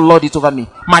 Sickness will not lord it over me.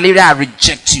 Malaria, I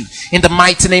reject you. In the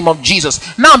mighty name of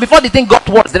Jesus. Now, before the thing got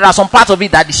worse, there are some parts of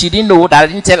it that she didn't know, that I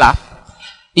didn't tell her.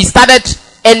 It started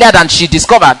earlier than she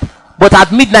discovered. But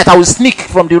at midnight, I will sneak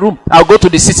from the room. I'll go to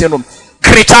the sitting room.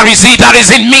 Greater is he that is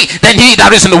in me than he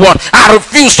that is in the world. I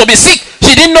refuse to be sick.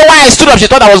 She didn't know why I stood up. She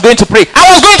thought I was going to pray.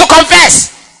 I was going to confess.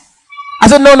 I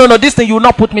said, no, this thing, you will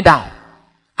not put me down.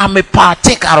 I'm a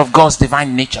partaker of God's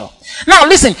divine nature. Now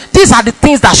listen, these are the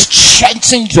things that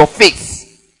strengthen your faith.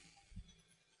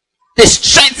 They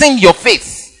strengthen your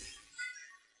faith.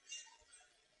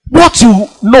 What you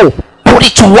know, put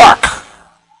it to work.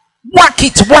 Work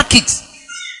it.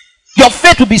 Your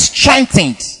faith will be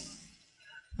strengthened.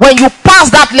 When you pass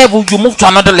that level, you move to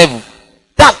another level.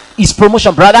 That is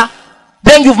promotion, brother.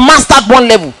 Then you've mastered one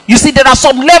level. You see, there are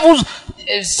some levels,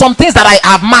 some things that I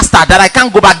have mastered that I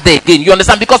can't go back there again. You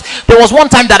understand? Because there was one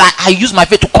time that I used my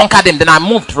faith to conquer them. Then I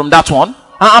moved from that one.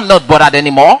 I'm not bothered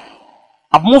anymore.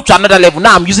 I've moved to another level.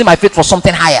 Now I'm using my faith for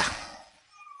something higher.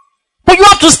 But you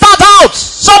have to start out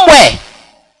somewhere.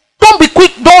 Don't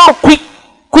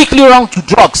quickly run to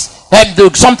drugs.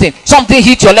 Something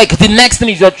hit your leg. The next thing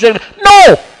is your children.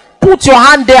 No. Put your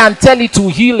hand there and tell it to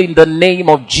heal in the name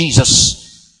of Jesus.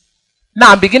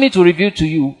 Now I'm beginning to reveal to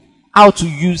you how to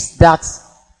use that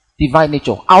divine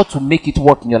nature, how to make it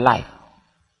work in your life.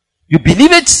 You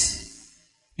believe it,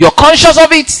 you're conscious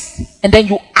of it, and then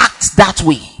you act that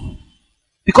way.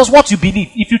 Because what you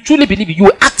believe, if you truly believe it, you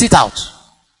will act it out.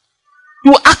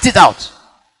 You will act it out.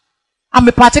 I'm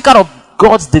a partaker of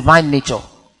God's divine nature.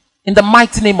 In the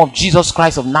mighty name of Jesus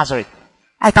Christ of Nazareth,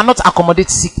 I cannot accommodate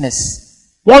sickness.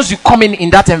 Once you come in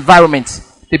that environment,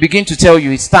 they begin to tell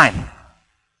you it's time.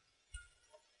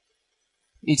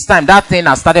 It's time. That thing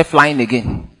has started flying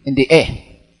again in the air.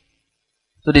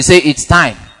 So they say it's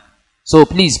time. So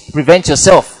please prevent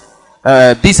yourself.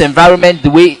 This environment, the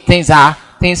way things are,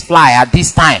 things fly at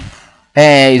this time.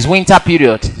 It's winter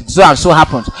period. So and so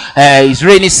happens. It's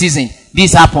rainy season.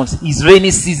 This happens. It's rainy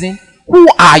season. Who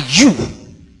are you?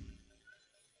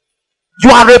 You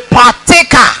are a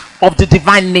partaker of the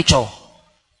divine nature.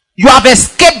 You have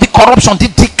escaped the corruption,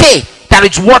 the decay that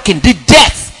is working, the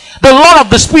death. The Lord of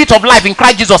the Spirit of life in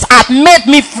Christ Jesus hath made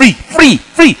me free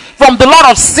from the Lord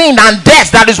of sin and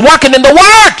death that is working in the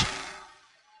world.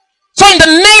 So in the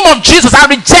name of Jesus, I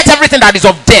reject everything that is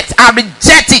of death. I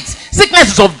reject it.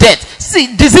 Sickness is of death.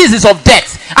 Disease is of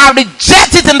death. I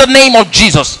reject it in the name of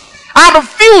Jesus. I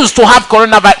refuse to have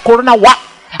coronavirus.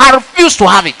 I refuse to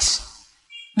have it.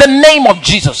 The name of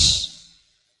Jesus.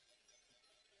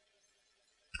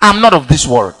 I'm not of this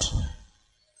world.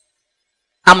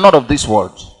 I'm not of this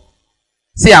world.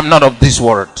 Say, I'm not of this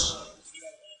world.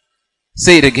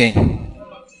 Say it again.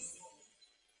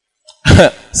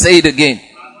 Say it again.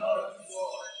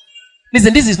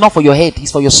 Listen, this is not for your head,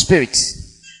 it's for your spirit.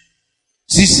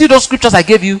 So you see those scriptures I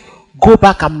gave you? Go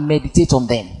back and meditate on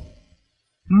them.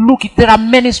 Look, there are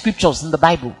many scriptures in the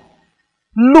Bible.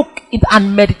 Look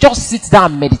and meditate. Just sit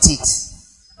down and meditate.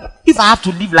 If I have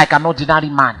to live like an ordinary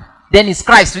man, then is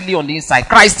Christ really on the inside?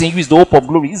 Christ in you is the hope of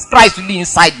glory. Is Christ really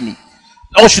inside me?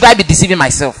 Or should I be deceiving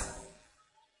myself?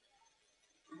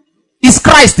 Is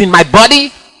Christ in my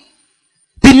body?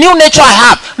 The new nature I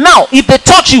have. Now, if they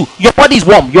touch you, your body is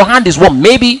warm, your hand is warm.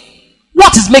 Maybe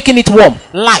What is making it warm?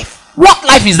 Life. What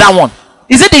life is that one?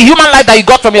 Is it the human life that you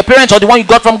got from your parents or the one you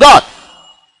got from God?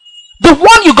 The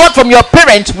one you got from your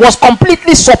parents was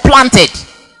completely supplanted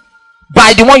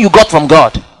by the one you got from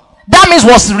God. That means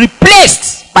was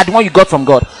replaced by the one you got from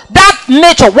God. That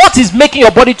nature, what is making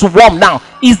your body to warm now,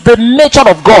 is the nature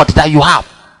of God that you have.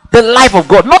 The life of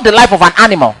God, not the life of an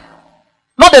animal,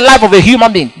 not the life of a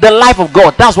human being, the life of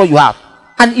God. That's what you have.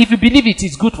 And if you believe it,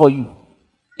 it's good for you.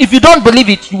 If you don't believe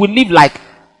it, you will live like,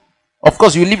 of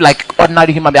course, you live like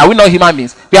ordinary human beings. Are we not human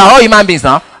beings? We are all human beings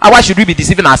now. Why should we be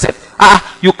deceiving ourselves?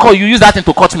 You use that thing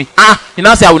to cut me. You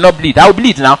now say I will not bleed. I will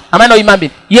bleed now. Am I not human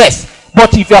being? Yes.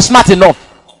 But if you are smart enough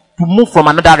to move from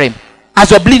another realm, as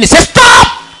you're bleeding, say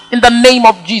stop in the name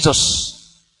of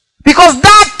Jesus. Because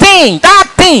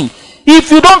that thing, if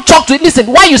you don't talk to it, listen,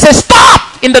 why you say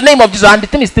stop in the name of Jesus and the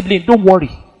thing is still bleeding, don't worry.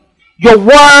 Your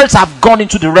words have gone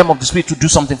into the realm of the spirit to do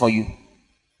something for you.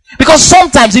 Because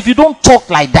sometimes if you don't talk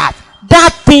like that,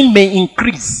 that thing may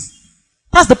increase.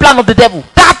 That's the plan of the devil.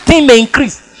 That thing may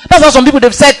increase. That's why some people,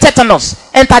 they've said tetanus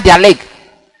enter their leg.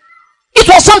 It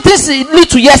was something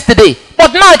little yesterday,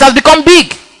 but now it has become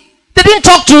big. They didn't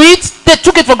talk to it, they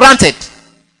took it for granted.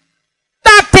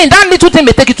 That little thing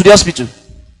may take you to the hospital.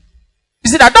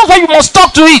 You see that? That's why you must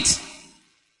talk to it.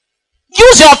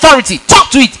 Use your authority.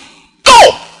 Talk to it.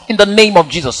 Go in the name of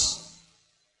Jesus.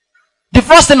 The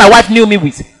first thing my wife knew me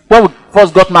with when we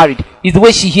first got married is the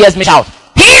way she hears me shout,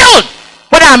 healed!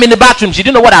 Whether I'm in the bathroom, she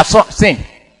didn't know what I've seen.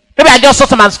 Maybe I just saw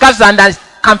some and scratched and I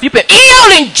can feel pain.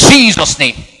 Healed in Jesus'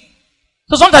 name.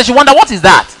 So sometimes she wonder, what is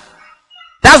that?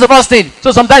 That's the first thing.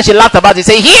 So sometimes she laughed about it,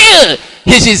 say, heal!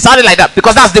 She sounded like that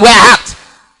because that's the way I act.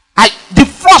 The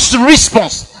first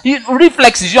response,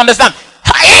 reflexes, you understand?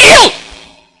 Heal!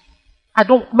 I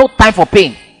don't, no time for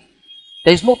pain.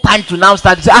 There is no time to now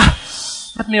start to say,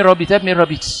 help me rub it.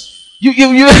 You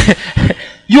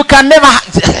can never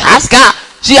ask her.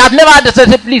 She had never had to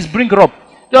say, please bring rub.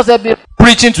 Just help me.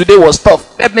 Preaching today was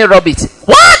tough. Let me rub it.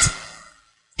 What?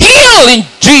 Heal in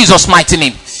Jesus' mighty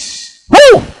name.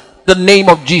 Woo! The name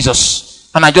of Jesus.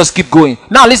 And I just keep going.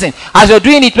 Now listen, as you're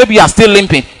doing it, maybe you are still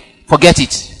limping. Forget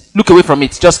it. Look away from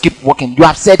it. Just keep walking. You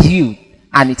have said healed,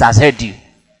 and it has heard you.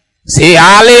 Say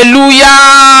hallelujah.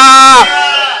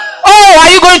 Oh,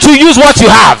 are you going to use what you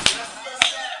have?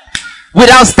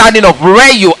 Without standing up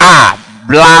where you are,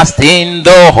 blast in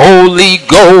the Holy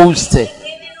Ghost.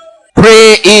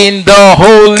 Pray in the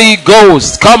Holy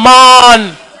Ghost. Come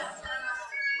on.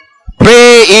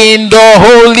 Pray in the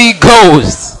Holy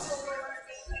Ghost.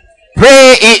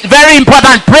 Pray it. Very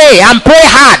important. Pray and pray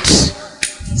hard.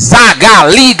 Zaga,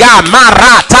 liga,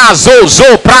 marata,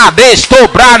 zozo, pradesh, to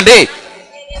brande.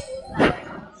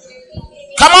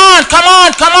 Come on.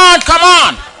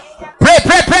 Pray.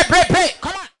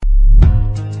 Come on.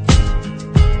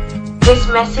 This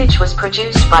message was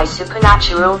produced by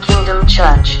Supernatural Kingdom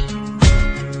Church.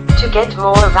 To get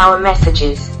more of our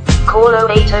messages, call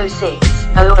 0806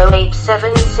 008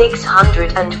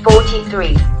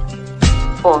 7643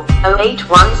 or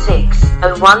 0816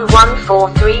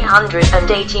 0114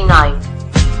 389.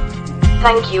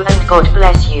 Thank you and God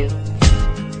bless you.